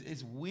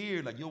it's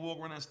weird. Like you'll walk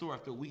around that store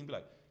after a week and be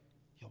like,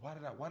 yo,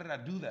 why did I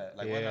do that?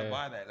 Like why did I Yeah.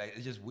 buy that? Like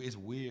it's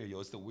weird,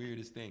 yo. It's the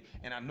weirdest thing.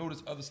 And I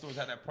noticed other stores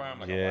had that prime.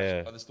 Like I Yeah.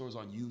 watch other stores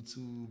on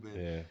YouTube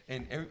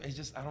and Yeah. it's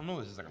just I don't know.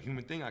 It's just like a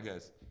human thing, I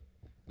guess.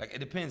 Like it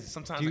depends.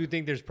 Sometimes Do you like,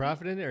 think there's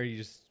profit in it, or you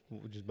just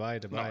buy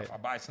it to no, buy it? if I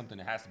buy something,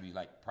 it has to be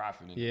like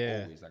profit in it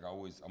Yeah. always. Like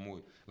I'm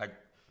always like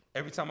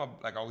every time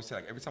I always say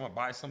like every time I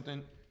buy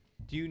something,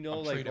 Do you know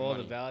I'm like trading all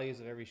money. the values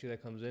of every shoe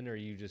that comes in, or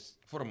you just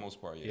for the most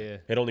part, yeah?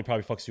 It only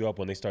probably fucks you up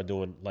when they start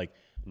doing like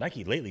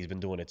Nike lately has been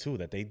doing it too.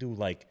 That they do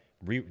like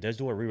they're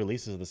doing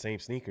re-releases of the same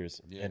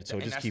sneakers, Yeah, and so it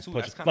and just that's keeps too-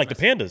 pushing that's kinda like the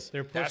pandas.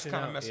 They're That's pushing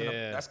kind of out, messing yeah.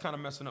 up. That's kind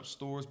of messing up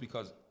stores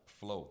because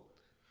flow.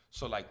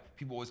 So like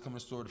people always come to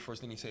the store. The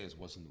first thing they say is,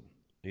 "What's new?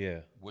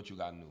 Yeah, What you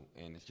got new?"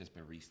 And it's just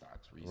been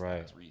restocks.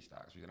 Right.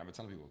 And I've been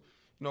telling people,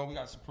 we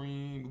got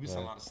Supreme. We be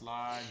selling a lot of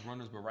slides,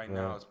 runners, but right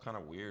now it's kind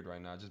of weird.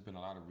 Right now, it's just been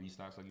a lot of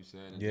restocks, like you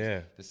said. And Yeah.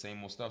 just the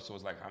same old stuff. So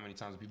it's like, how many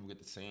times do people get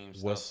the same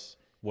stuff?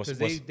 what's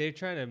Because they're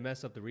trying to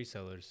mess up the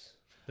resellers,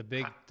 the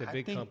big I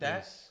think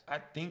companies. I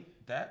think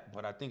that,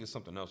 but I think it's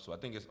something else. So I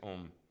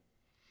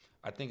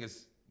think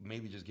it's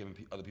maybe just giving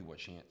other people a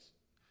chance.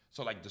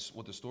 So like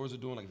what the stores are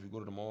doing, like if you go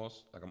to the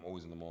malls, like I'm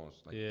always in the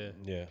malls. Like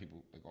Yeah.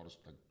 people like all this,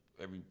 like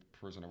every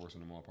person that works in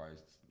the mall probably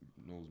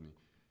knows me.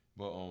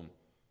 But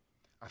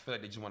I feel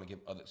like they just want to give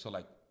other. So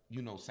like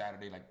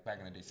Saturday, like back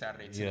in the day,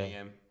 Saturday 10 Yeah.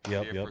 a.m.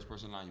 Yep, You're yep. first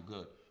person in line, you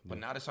good. But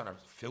now they're starting to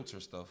filter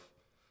stuff.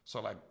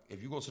 So like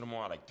if you go to the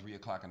mall at like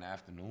 3:00 in the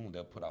afternoon,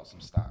 they'll put out some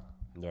stock.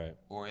 right.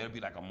 Or it'll be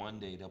like a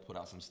Monday, they'll put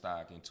out some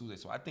stock, and Tuesday.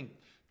 So I think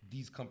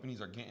these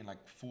companies are getting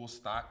like full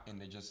stock, and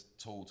they're just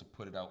told to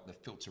put it out, to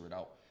filter it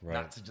out, Right.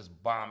 not to just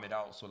bomb it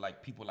out. So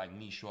like people like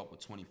me show up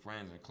with 20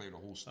 friends and clear the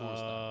whole store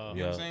stuff.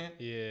 You know what I'm saying?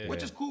 Yeah.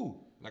 Which is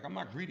cool. Like I'm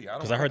not greedy. I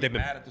don't. 'Cause I heard get they've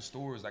been- mad at the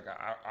stores. Like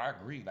I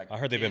agree. Like I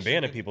heard they've yeah, been shit,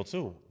 banning they- people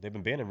too. They've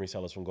been banning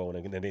resellers from going,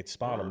 and then they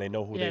spot them. They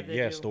know who Yeah, they. they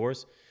Yeah, do.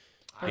 stores.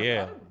 I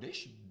Yeah. don't- they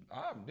should.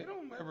 They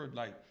don't ever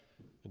like.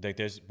 Like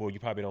you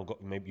probably don't go.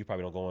 Maybe you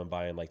probably don't go and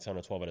buying like 10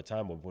 or 12 at a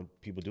time. But when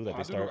people do that, they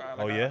I do, start. I-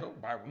 Oh like, I yeah. go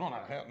buy, no,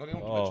 not hell. No, they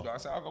don't Oh. let you go. I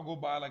said I'll go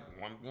buy like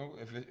one.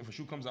 If a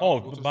shoe comes out, Oh, I'll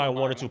go to the buy store,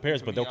 one or two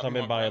pairs, for but me. they'll I'll come be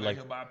in my buying, brother, like-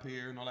 he'll buy a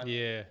pair and all that.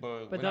 Yeah. But we're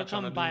But they'll not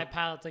trying to come do buy it.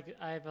 pallets. Like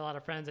I have a lot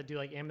of friends that do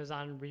like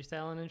Amazon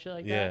reselling and shit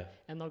like Yeah. that,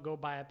 and they'll go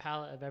buy a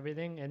pallet of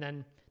everything, and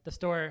then the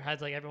store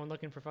has like everyone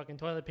looking for fucking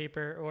toilet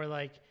paper, or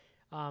like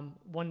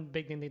one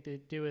big thing that they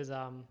do is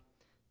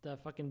the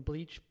fucking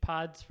bleach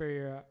pods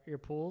for your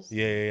pools.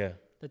 Yeah.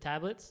 The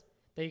tablets.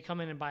 They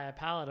come in and buy a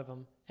pallet of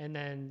them, and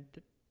then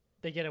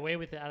they get away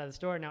with it out of the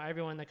store. Now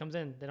everyone that comes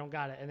in, they don't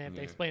got it, and they have to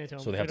Yeah. explain it to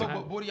them. So they have to-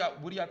 But what do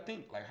y'all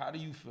think? Like, how do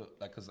you feel?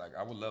 Like, cause like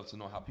I would love to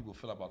know how people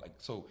feel about like.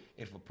 So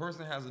if a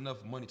person has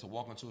enough money to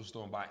walk into a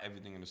store and buy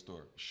everything in the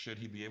store, should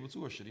he be able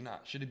to, or should he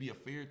not? Should it be a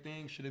fair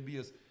thing? Should it be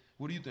a?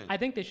 What do you think? I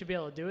think they should be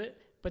able to do it,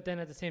 but then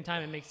at the same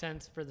time, it makes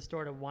sense for the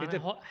store to want to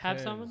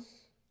have someone. Depends.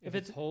 If If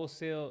it's it's-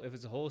 wholesale, if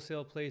it's a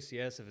wholesale place,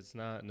 yes. If it's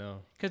not,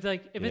 no. Because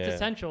like if it's Yeah.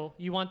 essential,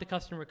 you want the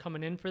customer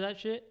coming in for that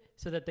shit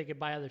so that they could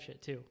buy other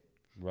shit too.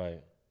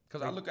 Right.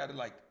 Because I look at it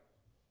like,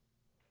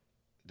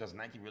 does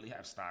Nike really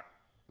have stock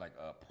like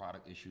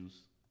product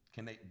issues?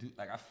 Can they do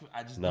like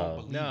I just No. don't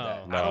believe No.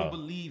 that. No. I don't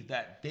believe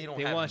that they don't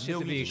They have want shit to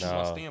millions be- of shoes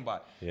on No.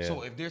 standby. Yeah.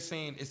 So if they're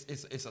saying it's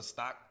a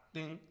stock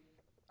thing,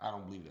 I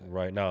don't believe that.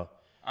 Right now.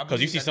 I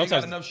Because you believe see that they got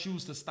sometimes enough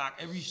shoes to stock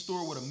every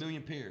store with 1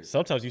 million pairs.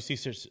 Sometimes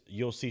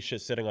you'll see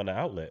shit sitting on the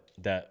outlet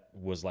that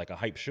was like a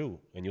hype shoe,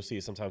 and you'll see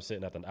it sometimes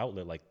sitting at an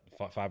outlet like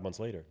 5 months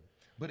later.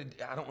 But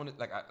I don't want to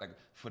like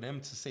for them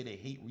to say they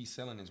hate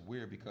reselling is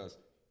weird because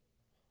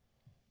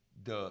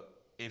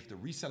if the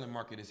reselling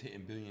market is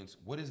hitting billions,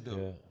 what is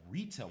the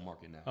retail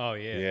market now? Oh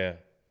yeah. Yeah.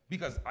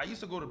 Because I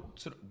used to go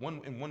to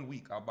in 1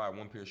 week, I'll buy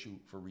one pair of shoe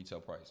for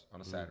retail price on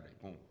a Saturday.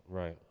 Boom.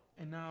 Right.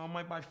 And now I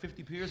might buy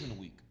 50 pairs in a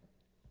week,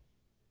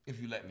 if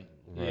you let me.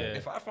 Yeah.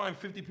 If I find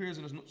 50 pairs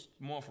in a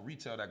mall for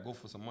retail that go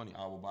for some money,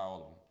 I will buy all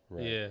of them.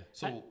 Right. Yeah.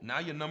 So now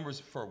your numbers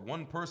for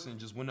one person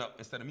just went up.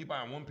 Instead of me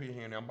buying one pair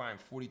here and there, I'm buying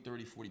 40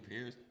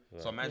 pairs.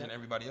 So imagine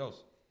everybody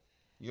else.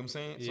 You know what I'm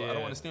saying? So I don't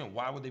Yeah. understand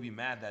why would they be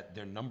mad that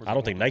their numbers. I are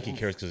don't think going Nike through the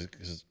cares roof?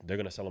 because they're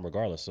gonna sell them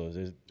regardless. So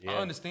I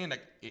understand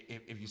that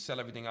if you sell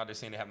everything out there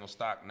saying they have no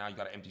stock, now you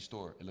got an empty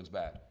store. It looks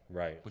bad,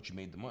 right. but you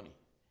made the money.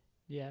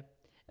 Yeah.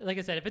 Like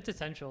I said, if it's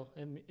essential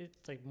and it's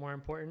like more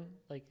important,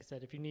 like I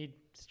said, if you need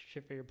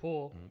shit for your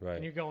pool Right.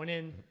 and you're going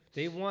in,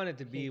 They want it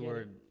to be Can't get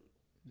where it.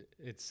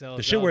 it sells.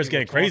 The shit where it's People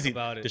getting talk crazy.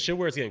 about it. The shit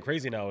where it's getting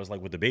crazy now is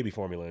like with the baby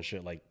formula and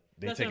shit. Like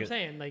they that's take what I'm it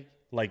saying. Like,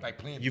 Like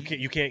Plan you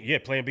B.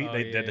 can't Plan B. Oh,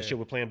 That the yeah. shit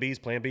with Plan B's,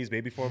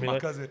 baby formula.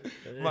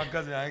 My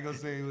cousin, I ain't gonna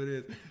say who it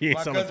is. He ain't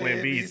My selling cousin Plan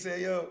hit me, He Bs. said,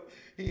 yo,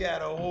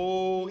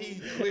 he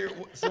cleared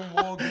some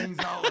Walgreens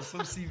out or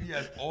some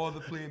CVS, all the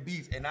Plan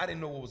Bs, and I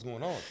didn't know what was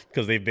going on.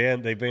 Because they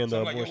banned So the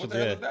I'm like, yo, abortions. what the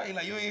hell Yeah. is that? He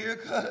like, you ain't here,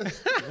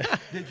 cuz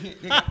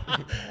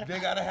they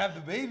gotta have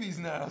the babies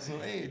now. So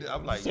hey,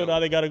 I'm like, So yo, now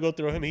they got to go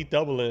through him. He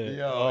doubling it.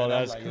 yo, Oh, and I'm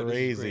that's like, yo, this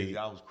is crazy.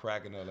 I was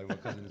cracking up like my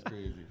cousin is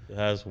crazy.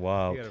 That's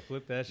wild. You gotta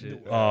flip that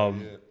shit. Yeah.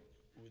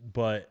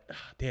 But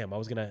damn,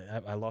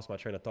 I lost my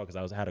train of thought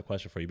because I had a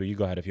question for you. But you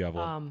go ahead if you have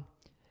one.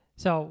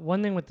 so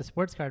one thing with the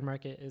sports card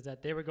market is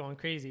that they were going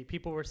crazy.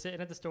 People were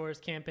sitting at the stores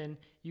camping.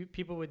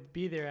 People would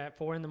be there at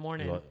 4 a.m.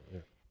 Yeah.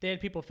 They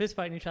had people fist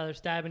fighting each other,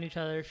 stabbing each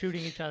other,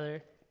 shooting each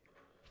other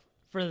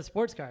for the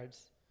sports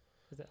cards.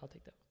 I'll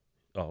take that.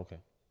 Oh, okay.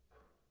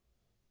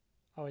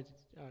 I got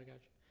you.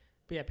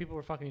 But yeah, people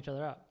were fucking each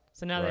other up.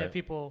 So now they Right. have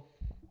people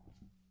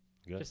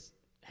Good. just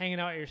hanging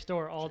out at your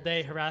store all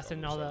day,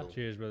 harassing all the.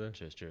 Cheers, brother.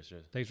 Cheers.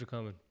 Thanks for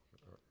coming.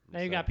 Now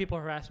you got people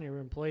harassing your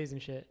employees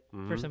and shit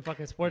for some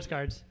fucking sports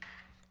cards.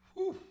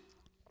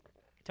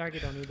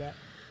 Target don't need that.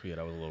 Yeah,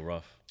 that was a little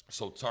rough.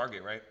 So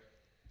Target, right?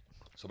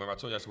 So remember I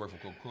told you I used to work for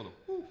Coca-Cola.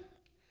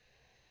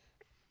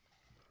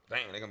 Dang,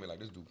 they're gonna be like,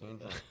 this dude can't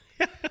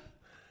drink.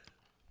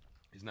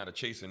 He's not a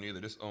chaser neither.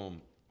 This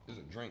is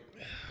a drink.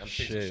 I'm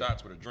chasing Shit.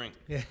 shots with a drink.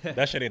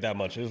 That shit ain't that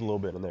much. There's a little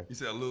bit in there. He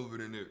said a little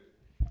bit in there.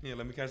 Yeah,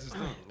 let me catch this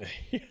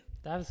thing.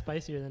 That was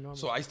spicier than normal.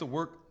 So I used to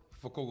work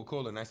for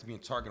Coca-Cola and I used to be in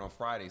Target on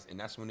Fridays, and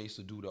that's when they used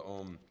to do the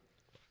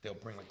they'll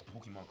bring like the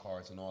Pokemon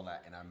cards and all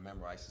that. And I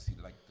remember I used to see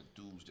like the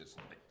dudes just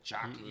like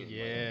jockeying.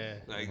 Yeah.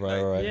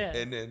 Right. Yeah.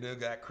 And then they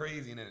got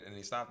crazy and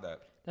they stopped that.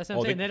 That's what I'm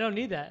Oh, saying. they- They don't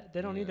need that.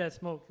 They don't need that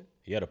smoke.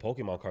 Yeah, the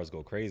Pokemon cards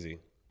go crazy.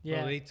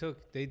 Yeah. Oh, they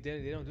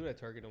don't do that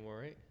Target no more,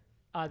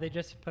 right? They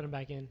just put them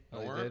back in. Oh,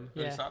 No they word? did?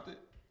 They Yeah. stopped it?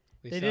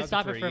 They did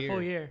stop it for a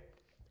full year.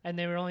 And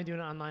they were only doing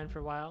it online for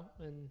a while.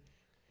 And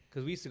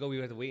Because we used to go, we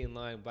would have to wait in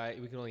line,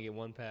 we could only get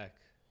one pack.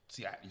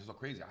 See, you're so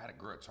crazy. I had a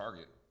girl at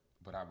Target,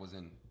 but I was.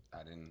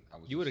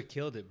 You would have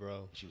killed it,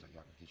 bro. She was like,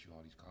 "Y'all can get you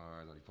all these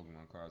cards, all these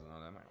Pokemon cards, and all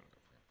that." I'm like,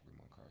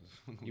 "Pokemon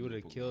cards." You would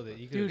have killed it.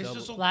 You Dude, could it's have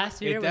just doubled. so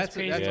last year was That's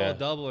crazy. Yeah. all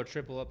double or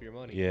triple up your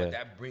money. Yeah. But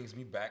that brings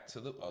me back to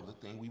the other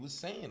thing we was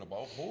saying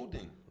about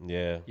holding.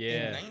 Yeah.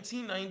 Yeah. In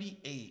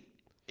 1998,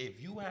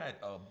 if you had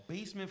a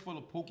basement full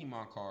of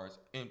Pokemon cards,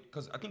 and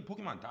because I think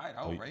Pokemon died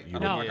out, Oh, right? you I,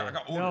 know- remember I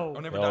got older. No. Oh,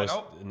 never No, died it's-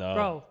 out. no.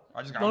 Bro,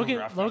 I just got Logan-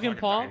 remember, I feel Logan like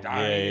it Paul?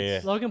 died.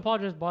 Yeah. Logan Paul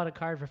just bought a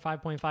card for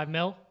 5.5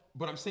 mil.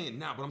 But I'm saying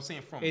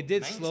from It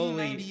did slowly-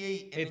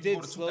 1998 and it then did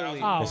go to slowly-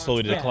 2001, It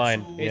slowly 2002,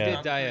 declined, It yeah.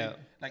 did die out.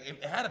 Like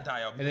it had to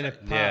die out. And then because,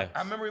 it like, Yeah. popped.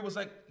 I remember it was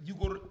like you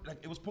go to like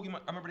it was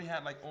Pokemon. I remember they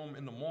had like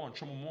in the mall in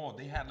Trumbull Mall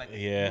they had like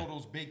Yeah. you know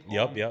those big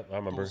Yep, I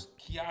remember. those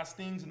kiosk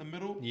things in the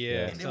middle. Yeah, and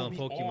there would selling be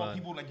all Pokemon.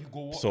 people like you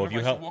go. So if you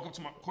I used to help- walk up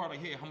to my car like,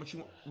 hey, how much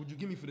would you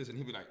give me for this? And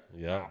he'd be like,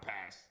 Yeah. I'll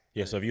pass.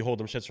 Yeah, so if you hold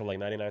them shits from like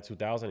 99,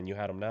 2000 and you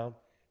had them now,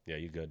 yeah,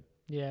 you good.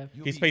 Yeah.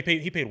 You'll He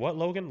be- paid what,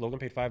 Logan? Logan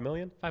paid $5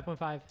 million?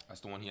 5.5. That's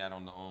the one he had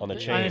on the On the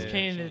On chain. his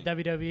chain in the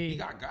WWE. He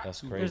got That's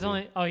too. crazy. There's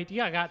only he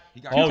got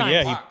He got two Oh, times.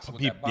 yeah, box with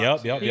he that box, yep,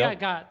 yeah. yep, He yep.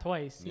 got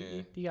twice.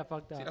 Yeah. He got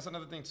fucked See, up. that's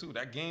another thing too.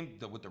 That game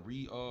with the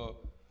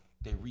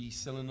they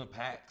reselling the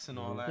packs and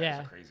all that. Yeah.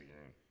 It's a crazy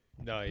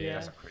game. No, Yeah.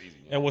 That's a crazy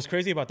game. And what's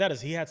crazy about that is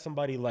he had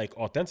somebody like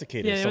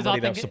authenticated, Yeah, it was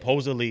somebody that authentic-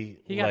 supposedly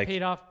He got like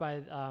paid off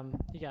by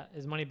he got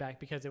his money back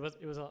because it was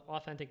an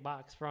authentic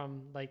box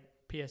from like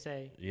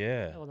PSA.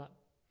 yeah. Well, not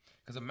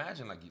Because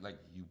imagine like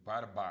you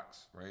buy the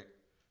box, right?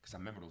 Because I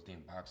remember those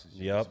damn boxes.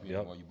 Yep, used to be in the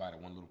yep. mall, you buy the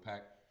one little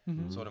pack.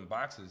 Mm-hmm. So them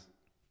boxes,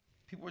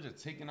 people were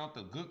just taking out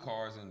the good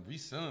cards and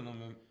reselling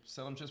them and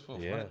sell them just for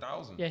Yeah.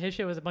 100,000. yeah, his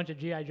shit was a bunch of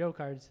GI Joe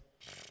cards.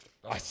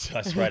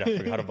 That's right. I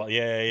forgot about.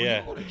 Yeah, Well, yeah.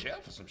 you go to jail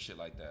for some shit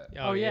like that.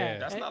 Oh, yeah.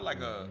 That's Eh, not like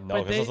a. No, But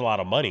because they- that's a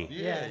lot of money.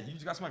 Yeah, Yeah. you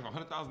just got somebody for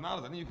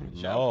 $100,000. I think you could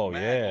jail. No, for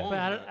mad yeah. loans But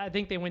for that. I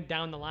think they went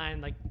down the line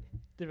like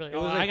they were like, It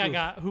oh, was I like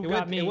got who it got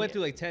went, me? It went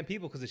through like 10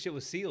 people because the shit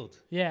was sealed.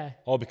 Yeah.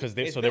 Oh, because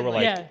they It's so they been were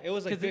like- like, Yeah. It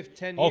was like 'Cause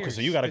 10 oh, years. because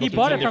so you got to go He through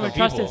bought 10 it from a different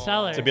trusted people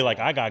seller. to be like,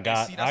 I And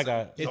got. see, that's I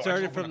got. It so I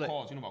started just from opened the-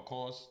 cause. You know about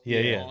cause?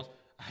 Yeah. Cause.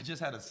 I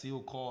just had a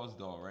sealed cause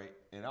doll, right?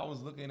 And I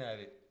was looking at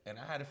it, and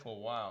I had it for a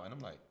while, and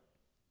I'm like,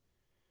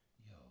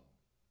 yo,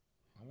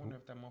 I wonder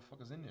if that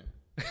motherfucker's in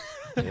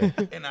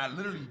there. And I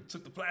literally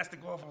took the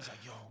plastic off. I was like,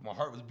 yo, my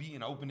heart was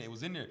beating. I opened it. It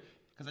was in there.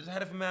 Because I just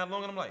had it for mad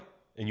long. And I'm like,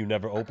 And you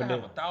never I could opened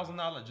have it?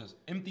 $1,000 just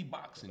empty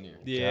box in there.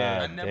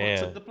 Yeah. I never damn.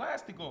 took the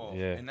plastic off.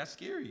 Yeah. And that's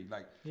scary.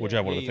 Like, Would you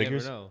have one of you the never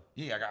figures? know.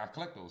 yeah, I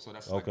collect those. So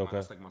that's Okay, like my, okay.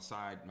 that's like my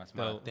side, my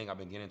No. thing I've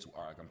been getting into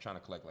art. Like I'm trying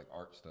to collect like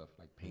art stuff,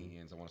 like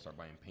paintings. I want to start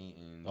buying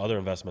paintings. Other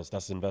investments.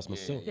 That's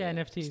investments too. Yeah,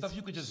 NFTs. Stuff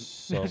you could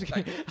just So,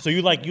 like, so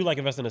you like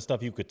investing in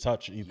stuff you could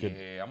touch. You could.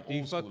 yeah, I'm Do you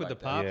old fuck school with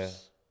the like that.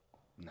 pops?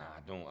 Nah,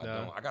 I don't. I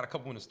No. don't. I got a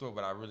couple in the store,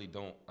 but I really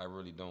don't. I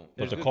really don't. But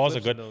There's the good calls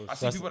are flips in good. those. I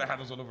see That's- people that have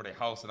those all over their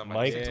house, and I'm Mike-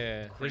 like, Yeah. this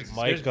There's, is crazy.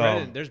 Mike, there's, bread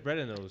um, in, there's bread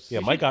in those. Yeah,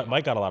 Mike got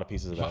a lot of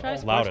pieces of Try that.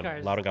 sports Loudon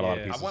cars. got a lot of Yeah.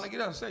 I pieces. want to get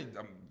out. Say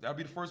that'll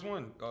be the first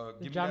one.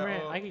 Give me John that,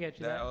 Morant. I can get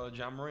you that.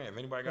 John Morant. If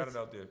anybody got it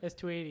out there, It's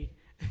 280.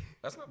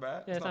 that's not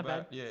bad. Yeah, it's not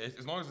bad. Yeah,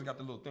 as long as it got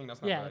the little thing,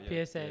 that's not Yeah,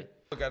 bad. PSA. Yeah.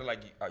 Look at it like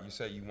you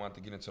said you want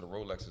to get into the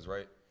Rolexes,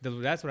 right?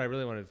 That's what I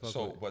really wanted to fuck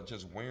So, with. but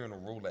just wearing a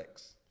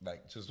Rolex,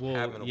 like just Well,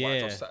 having a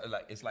yeah. watch, outside,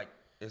 like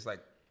it's like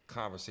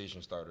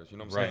conversation starters. You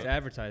know what I'm Right. It's saying?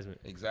 advertisement.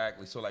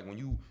 Exactly. So like when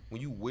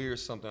you wear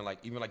something like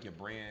even like your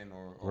brand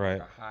or Right.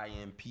 like a high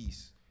end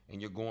piece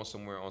and you're going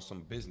somewhere on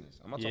some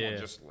business. I'm not talking Yeah. about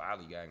just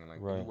lollygagging. Like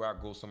Right. where I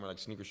go somewhere like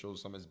sneaker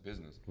shows, some is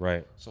business.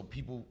 Right. So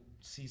people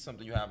see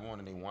something you have on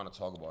and they want to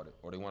talk about it,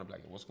 or they want to be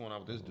like, "What's going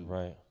on with this dude?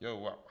 Right.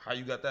 Yo, how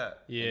you got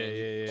that?" Yeah, And then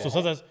you- yeah, yeah. So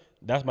sometimes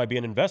that might be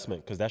an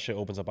investment because that shit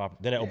opens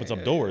up. Then it opens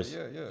up doors.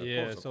 Yeah,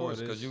 Yeah, of so course,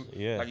 it because is. you,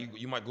 Yeah. like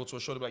you might go to a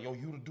show to be like, yo,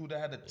 you the dude that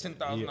had the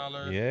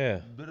 $10,000, Yeah.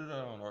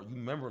 or you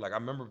remember, like I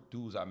remember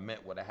dudes I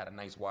met where they had a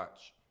nice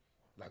watch,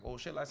 like oh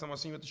shit, last time I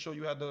seen you at the show,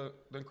 you had the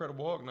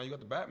Incredible Hulk, now you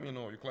got the Batman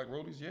on, you collect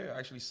rollies, yeah, I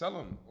actually sell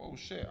them. Oh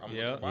shit, I'm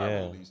Yeah. gonna buy Yeah.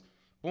 rollies,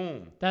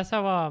 boom, That's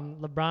how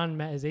LeBron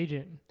met his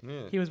agent.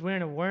 yeah. He was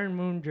wearing a Warren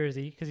Moon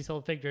jersey because he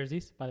sold fake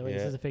jerseys. By the way,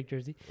 this Yeah. is a fake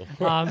jersey.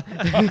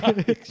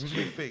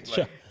 Usually fake,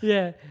 like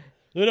Yeah,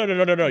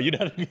 No. You're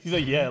not. He's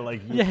like, yeah,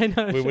 like. yeah.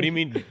 No, Wait, what do you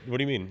mean? What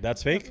do you mean?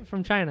 That's fake?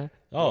 from China.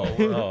 Oh, all right.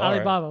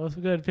 Alibaba was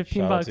good,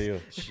 15 Shout out bucks. to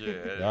you.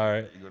 shit. All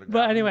right. You go to But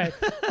God. anyway,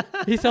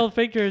 he sold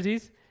fake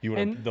jerseys. You would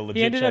And have the he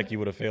legit ended check. up- You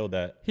would have failed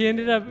that, He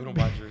ended up, we don't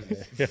buy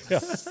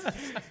jerseys.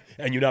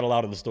 and you're not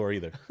allowed in the store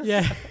either.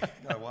 yeah. You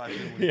gotta watch it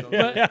when it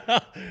comes out.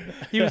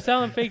 But he was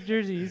selling fake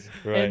jerseys,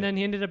 Right. and then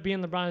he ended up being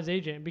LeBron's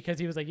agent because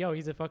he was like, "Yo,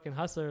 he's a fucking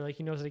hustler. Like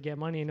he knows how to get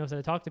money. He knows how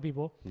to talk to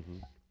people." Mm-hmm.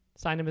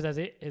 Signed him as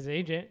his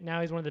agent. Now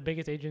he's one of the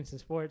biggest agents in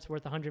sports,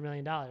 worth $100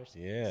 million.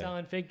 Yeah.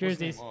 Selling fake What's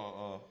his jerseys.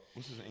 name?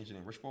 What's his agent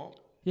name? Rich Paul.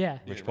 Yeah,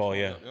 Rich Paul,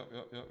 yeah.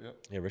 Yep.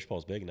 Yeah, Rich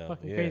Paul's big now.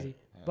 fucking yeah. crazy.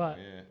 But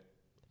Yeah.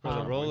 Bro, the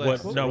Um, Rolex,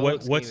 what- the no, Rolex what-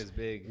 game what's- is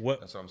big. What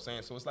That's what I'm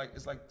saying. So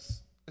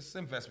it's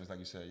investments, like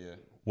you said. Yeah.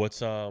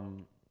 what's we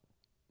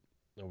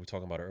were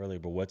talking about it earlier,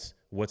 but what's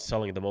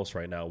selling the most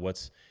right now?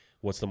 What's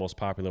the most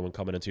popular when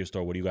coming into your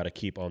store? What do you got to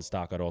keep on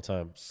stock at all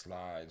times?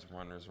 Slides,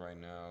 runners right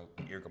now.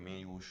 Eric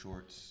Emanuel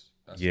shorts.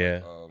 That's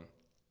Yeah. Like,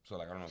 so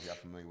like I don't know if y'all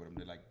familiar with them.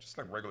 They're like just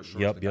like regular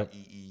shorts. Yep, They yep. got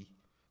EE.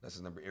 That's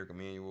his number. Eric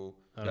Emanuel.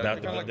 Those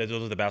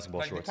are the basketball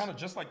Like shorts. they're kind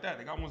of just like that.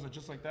 They got ones that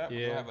just like that. but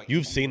they Yeah. have, like,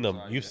 You've EE seen them.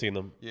 inside, You've yeah. seen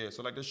them. Yeah.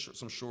 So like there's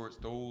some shorts.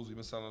 Those we've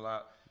been selling a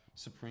lot.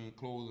 Supreme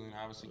clothing,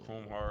 obviously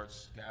Chrome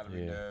Hearts,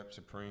 Gallery Yeah. Depth,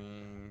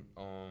 Supreme,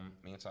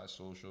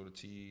 Antisocial, the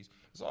tees.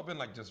 It's all been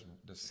like just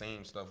the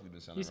same stuff we've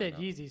been selling. you said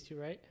right now. Yeezys too,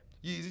 right?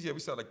 Yeezys, yeah, we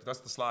sell like that's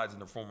the slides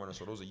and the foam runner,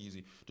 so those are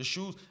Yeezy. The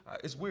shoes,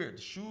 it's weird.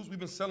 The shoes we've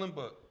been selling,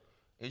 but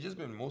it's just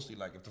been mostly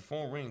like if the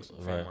phone rings,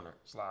 foam Right. runner,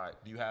 slide.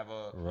 Do you have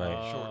a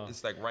Right. short?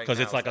 It's like right 'Cause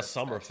now. it's like a that-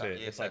 summer that time. fit.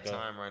 Yeah, It's it's like that a-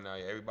 time right now.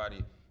 Yeah,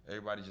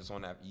 everybody just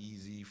on that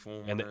easy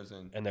foam And runners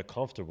and they're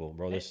comfortable,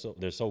 bro. They're so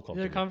comfortable.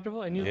 They're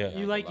comfortable, and you Yeah.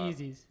 you like a lot.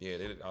 Yeezys. Yeah,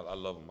 I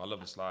love them. I love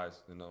the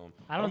slides. And, I don't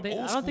I'm think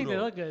old I don't think school, they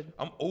though. look good.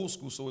 I'm old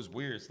school, so it's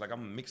weird. It's like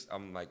I'm mixed.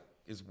 I'm like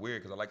it's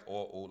weird because I like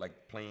all old,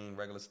 like plain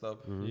regular stuff.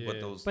 Mm-hmm. But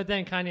Yeah. those But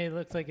then Kanye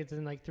looks like it's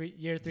in like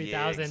year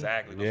 3000. Yeah,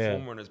 exactly. The Yeah.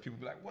 foam runners, people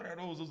be like, "What are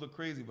those? Those look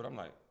crazy." But I'm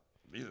like,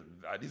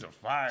 these are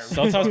fire.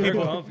 Sometimes They're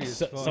people comfy as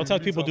fuck.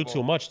 sometimes people do Talk too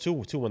about- much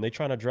too when they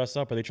trying to dress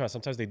up or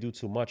sometimes they do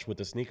too much with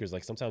the sneakers.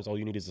 Like sometimes all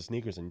you need is the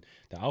sneakers and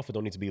the outfit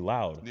don't need to be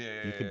loud.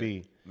 Yeah, You could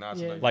be Nah,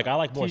 it's Yeah. like I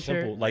like more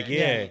T-shirt. simple. Like red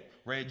yeah. jeans,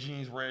 red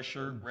jeans, red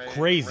shirt, red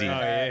Crazy,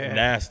 red hat.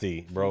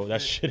 nasty, bro. Full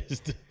That fit. shit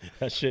is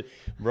that shit,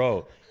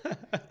 bro.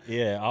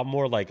 Yeah, I'm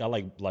more like I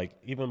like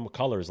even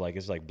colors. Like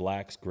it's like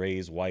blacks,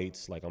 grays,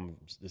 whites. Like I'm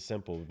it's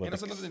simple, but And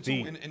that's the another thing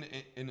feet- too.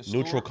 In the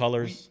neutral store,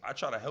 colors. I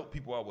try to help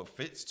people out with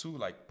fits too,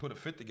 like put a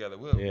fit together.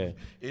 We'll, Yeah.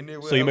 In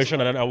there, so you make sure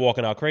they're not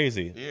walking out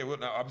crazy. Yeah, well,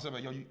 now I'm saying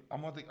like, yo,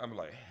 I'm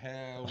like,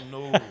 hell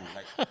no.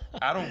 Like,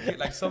 I don't get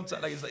like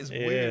sometimes like it's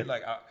Yeah. weird.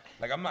 Like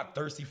I'm not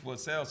thirsty for a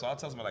sale, so I'll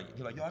tell somebody like,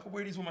 you're like, yo, I can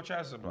wear these with my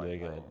trousers. I'm like,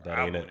 Yeah, bro, that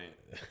I ain't it. wouldn't.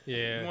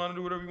 Yeah. You want to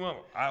do whatever you want.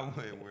 I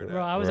wouldn't wear that.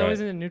 Bro, I was Right. always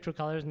into neutral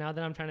colors. Now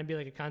that I'm trying to be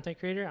like a content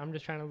creator, I'm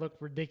just trying to look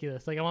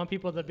ridiculous. Like I want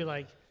people to be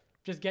like,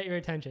 just get your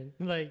attention.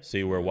 Like, So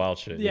you wear wild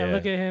shit. yeah,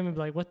 look at him and be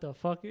like, what the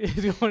fuck is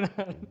going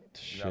on?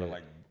 You gotta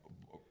like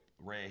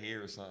red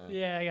hair or something.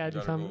 Yeah, I gotta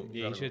do something.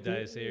 Yeah, you should dye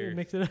his hair.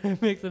 Mix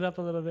it up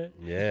a little bit.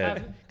 Yeah.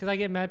 Because I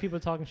get mad people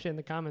talking shit in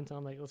the comments, and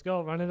I'm like, let's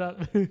go, run it up.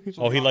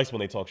 Oh, he likes when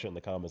they talk shit in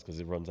the comments because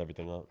it runs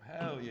everything up.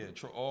 Hell yeah,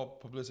 all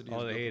publicity.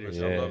 All is the good haters.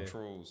 publicity. Yeah. I love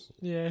trolls.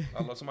 Yeah.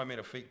 I love somebody made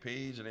a fake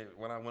page, and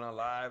when I went on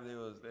live,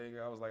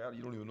 I was like,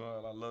 you don't even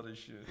know I love this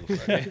shit.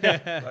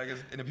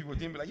 And then people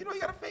didn't be like, you know,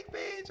 you got a fake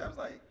page. I was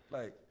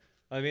like.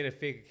 I made a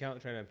fake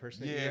account trying to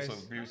impersonate you Yeah, guys. so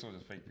Beery Souls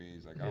is a fake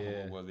page. Like I don't know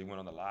what it was. They went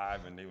on the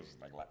live and they was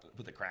like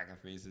put the cracking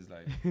faces.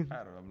 Like I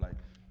don't know. I'm like,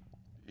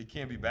 it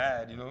can't be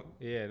bad, you know.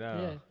 Yeah,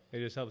 no, Yeah.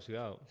 it just helps you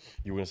out.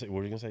 You were gonna say? What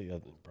were you gonna say?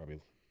 Probably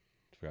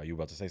forgot. You were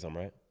about to say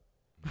something, right?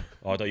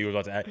 Oh, I thought you were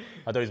about to. I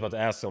thought he was about to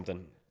ask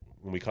something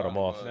when we cut him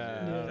off.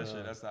 Yeah, that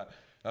shit. That's not.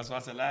 That's what I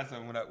said last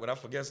time. When I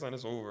forget something,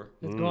 it's over.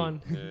 It's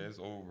gone. Yeah, it's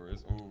over.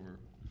 It's over.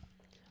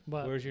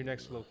 But Where's your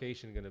next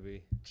location gonna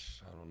be?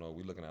 I don't know.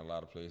 We looking at a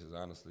lot of places.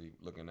 Honestly,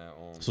 looking at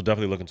So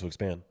definitely looking to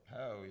expand.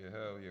 Hell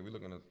yeah. We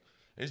looking at.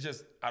 It's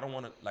just I don't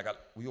want to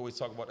we always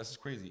talk about. This is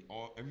crazy.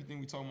 Everything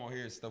we talk about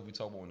here is stuff we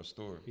talk about in the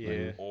store.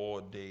 Yeah. All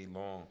day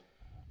long.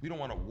 We don't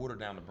want to water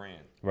down the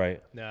brand.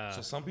 Right. Nah.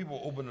 So some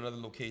people open another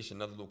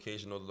location,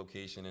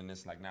 and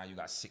it's like now you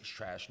got 6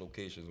 trash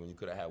locations when you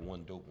could have had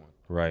one dope one.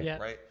 Right. Yeah.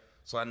 Right.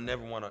 So I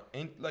never want to.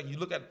 And like you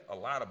look at a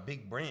lot of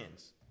big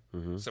brands.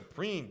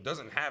 Supreme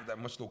doesn't have that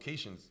much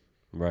locations.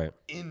 Right.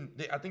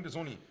 I think there's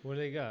only What do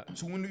they got?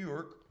 2 in New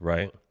York.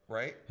 Right.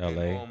 Right. LA,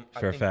 And,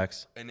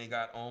 Fairfax. and they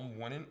got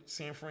 1 in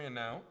San Fran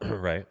now.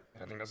 Right.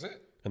 I think that's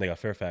it. And they got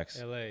Fairfax.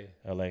 L.A.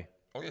 L.A.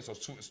 Oh yeah, so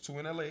it's two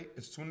in LA.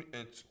 It's two.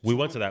 We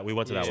went to that. We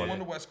went to that 2 on one.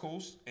 the West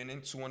Coast and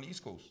then 2 on the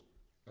East Coast.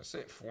 That's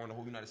it. 4 in the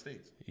whole United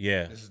States.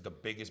 Yeah. This is the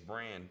biggest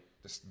brand.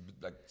 This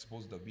like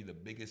supposed to be the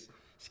biggest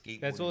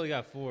skateboard. That's all they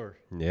got 4.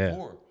 Yeah.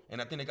 4.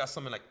 And I think they got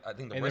something like I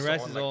think the And rest, the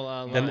rest are on, is like, all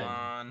online.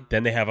 Milan,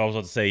 Then they have. I was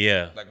about to say,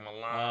 yeah. like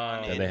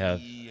Milan, Then they have-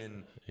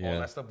 and yeah. all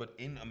that stuff. But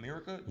in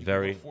America, you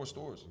Very- can go to 4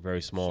 stores.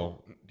 very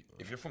small. So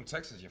if you're from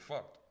Texas, you're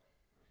fucked.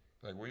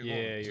 Like where you Yeah,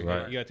 going? you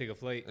Right. gotta take a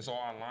flight. It's all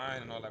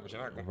online and all that, but you're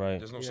not going. Right.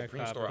 There's no Yeah,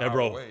 Supreme copy. store And out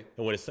bro, away.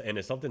 and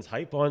if something's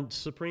hype on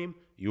Supreme,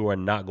 you are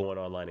not going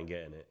online and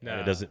getting it.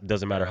 And Nah. it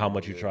doesn't matter how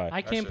much you try.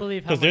 I can't shit.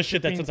 believe how Because there's much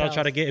shit that Supreme sometimes I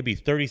try to sells. get, it'd be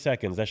 30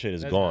 seconds. That shit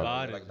is That's gone.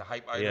 bad. Like the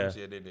hype items,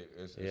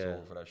 it's Yeah.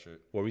 over for that shit.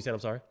 What were you saying? I'm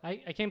sorry. I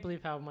can't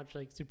believe how much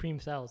like Supreme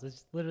sells.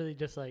 It's literally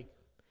just like,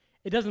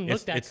 it doesn't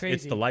look that crazy.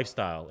 It's the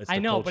lifestyle. It's I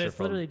the know, but culture it's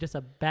from- literally just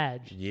a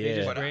badge. They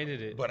just Yeah.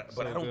 branded it. But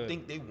so I don't good.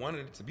 think they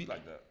wanted it to be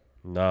like that.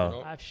 No. You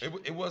know? I've-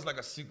 It was like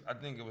a secret. I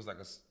think it was like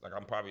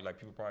I'm probably like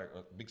people probably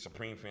big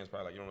Supreme fans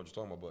probably like you don't know what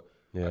you're talking about,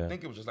 but Yeah. I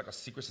think it was just like a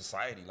secret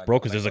society, like Bro,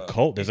 'cause there's a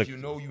cult. If you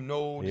know, you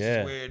know. This Yeah.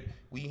 is where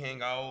we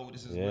hang out.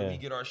 This is where Yeah. we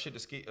get our shit to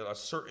skate. A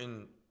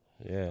certain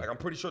Yeah. like I'm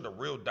pretty sure the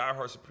real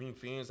diehard Supreme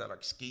fans that like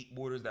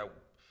skateboarders that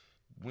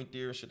went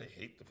there and shit, they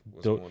hate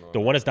what's going on. The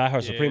one that's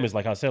diehard Supreme Yeah. is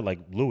like I said, like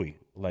Louis,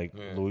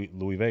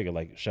 Louis Vega,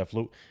 like Chef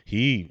Lou.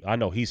 I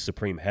know he's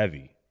Supreme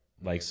heavy.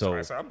 Like so,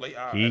 I said, I'm late.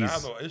 I he's-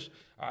 have no issue.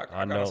 I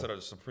got know. into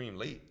the Supreme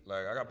late.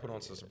 Like I got put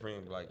onto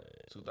Supreme like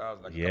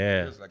 2000. Like a couple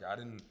Yeah. years. Like I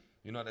didn't.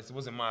 You know, that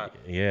wasn't my.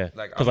 Yeah.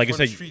 Like 'Cause I'm like you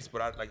from the said- streets,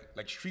 but I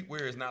like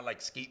streetwear is not like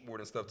skateboard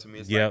and stuff to me.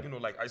 It's Yep. like, you know,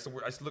 like I used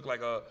to look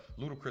like a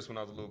Ludacris when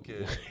I was a little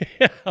kid.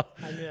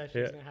 I knew that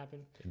shit was gonna happen.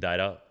 died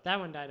out That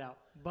one died out,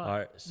 but All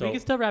right, so- we can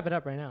still wrap it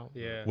up right now.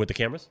 Yeah. with the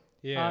cameras.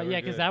 Yeah. Yeah, we're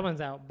because good. that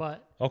one's out,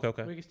 but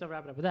Okay. we can still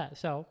wrap it up with that.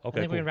 So Okay,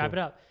 I think we cool, can wrap cool.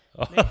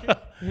 it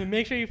up.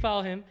 Make sure you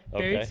follow him,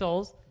 Buried Okay.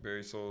 Souls.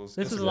 Barry Souls.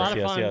 This is a Instagram. lot of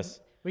Yes, fun. yes.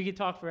 We could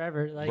talk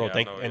forever. Like Bro, Yeah, I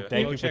thank know, and yeah.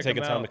 thank Go you for check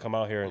taking him time out. to come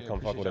out here and Yeah, come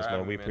fuck appreciate with us, y'all man.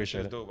 having We me, appreciate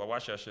It's it. dope. I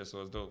watched that shit,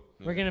 so it's dope.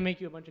 we're gonna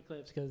make you a bunch of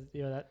clips because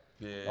you know that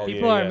Yeah. Oh,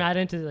 people yeah, are yeah. mad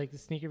into like the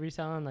sneaker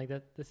reselling. Like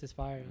that, this is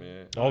fire.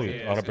 Yeah. Oh,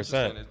 yeah,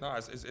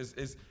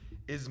 100%.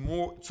 It's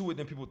more to it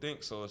than people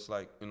think. So it's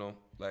like, you know,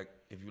 like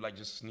if you like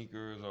just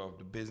sneakers or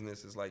the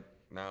business, it's like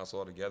now it's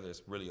all together.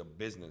 It's really a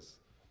business.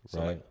 So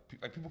Right.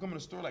 like people come in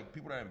the store, like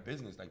people that are in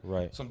business, like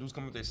Right. some dudes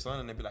come with their son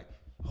and they be like,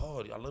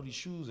 oh, I love these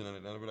shoes, and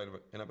then I'll be like,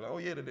 oh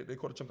yeah, they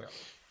called a chump. Like,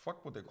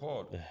 fuck what they're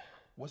called.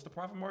 What's the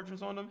profit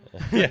margins on them?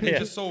 They're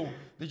just so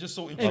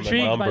intrigued Intrigued by by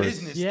the numbers.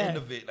 business yeah. end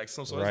of it. Like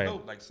so Right. it's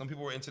dope. Like some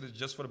people are into this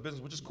just for the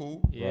business, which is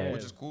cool. Yeah.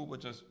 Which is cool, but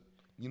just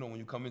you know, when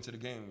you come into the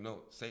game, you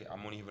know, say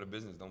I'm only here for the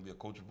business. Don't be a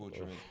culture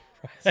vulture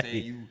and say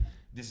you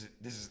this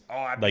is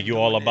all I've been Like you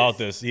doing all about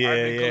this. Yeah, I've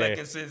been yeah.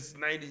 collecting since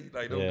 '90.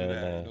 Like don't Yeah, do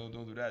that. nah.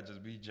 Don't do that.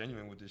 Just be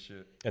genuine with this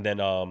shit. And then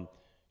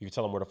you can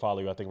tell them where to follow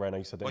you. I think right now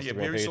you said the Oh yeah, Instagram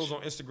Barry page. Souls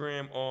on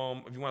Instagram.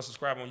 If you want to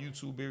subscribe on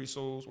YouTube, Barry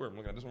Souls. Where I'm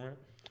looking at this one right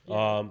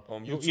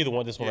here. YouTube, Either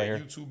one. This one right here.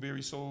 YouTube,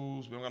 Barry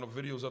Souls. We don't got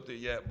no videos up there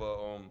yet, but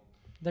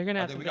They're gonna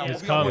I have think to. we got,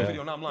 make- we got one coming.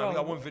 video. No, I'm lying. We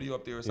got one video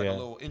up there. It's like Yeah. a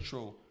little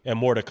intro. And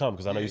more to come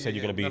because I know you said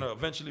Yeah, you're gonna be.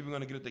 eventually we're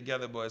gonna get it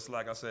together, but it's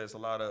like I said, it's a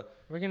lot of.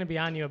 We're gonna be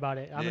on you about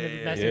it. I'm gonna be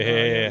Yeah, messing yeah, with you.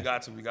 yeah.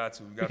 We got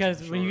to.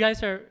 Because for when you sure.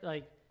 guys are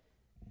like,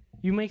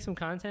 you make some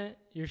content,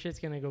 your shit's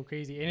gonna go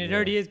crazy, and it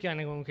already is kind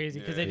of going crazy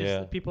because they just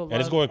Yeah. people love. And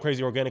it's going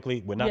crazy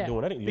organically. We're not Yeah,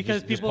 doing anything. You're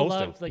because just people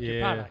posting. love like your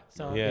Yeah. product.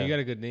 So Yeah. You got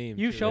a good name.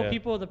 you too. show Yeah.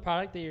 people the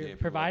product that you're people love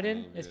providing,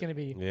 the name, it's yeah. gonna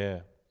be Yeah.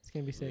 it's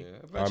gonna be sick. Yeah,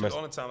 eventually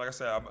all the time. Like I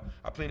said,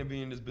 I plan to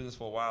be in this business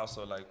for a while,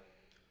 so like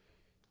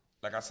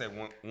like I said,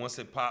 once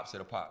it pops,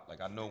 it'll pop.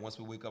 Like I know once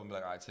we wake up and be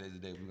like, all right, today's the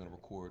day we're gonna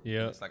record.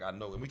 Yeah. It's like I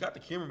know, and we got the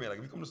cameraman. Like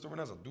if we come to the store right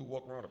now, there's a dude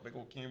walking around with a big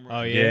old camera.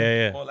 Oh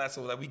Yeah. All that.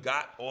 So like we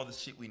got all the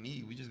shit we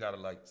need. We just gotta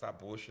like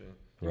stop bullshitting.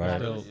 Right.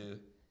 Dope.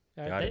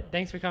 Yeah. All Got right, it.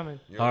 thanks for coming.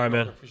 Yeah, All right,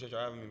 man. Appreciate you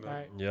having me, man. All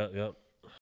right. Yep.